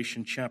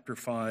Revelation chapter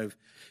 5.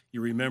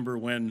 You remember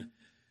when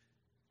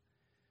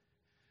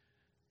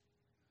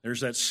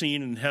there's that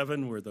scene in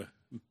heaven where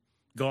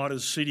God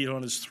is seated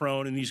on his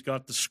throne and he's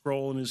got the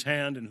scroll in his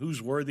hand, and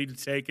who's worthy to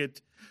take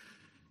it?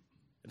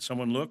 And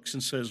someone looks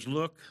and says,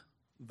 "Look,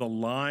 the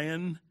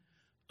Lion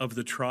of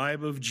the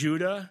tribe of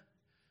Judah,"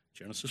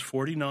 Genesis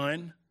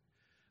 49,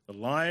 the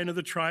Lion of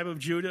the tribe of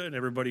Judah, and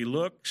everybody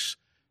looks,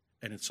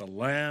 and it's a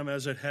lamb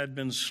as it had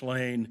been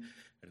slain,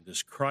 and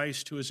this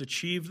Christ who has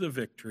achieved the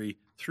victory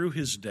through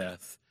his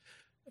death,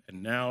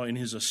 and now in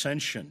his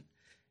ascension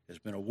has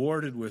been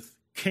awarded with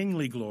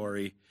kingly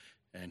glory,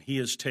 and he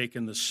has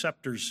taken the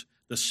scepters,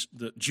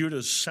 the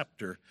Judah's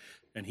scepter,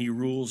 and he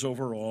rules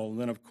over all. And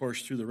then, of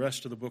course, through the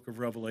rest of the book of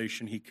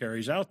Revelation, he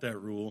carries out that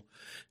rule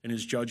in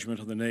his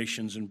judgment of the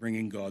nations and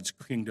bringing God's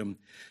kingdom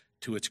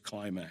to its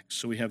climax.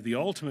 So we have the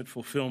ultimate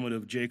fulfillment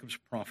of Jacob's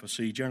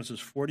prophecy, Genesis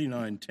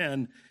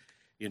 49:10,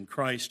 in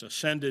Christ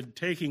ascended,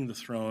 taking the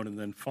throne, and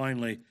then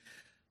finally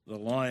the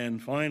Lion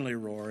finally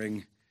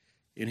roaring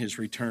in his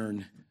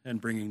return and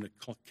bringing the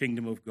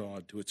kingdom of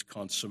God to its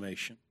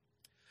consummation.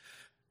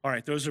 All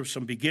right, those are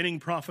some beginning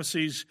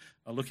prophecies.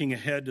 Looking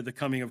ahead to the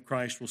coming of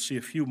Christ, we'll see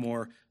a few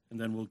more,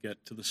 and then we'll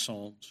get to the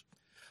Psalms.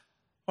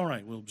 All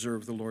right, we'll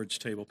observe the Lord's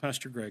table.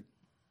 Pastor Greg.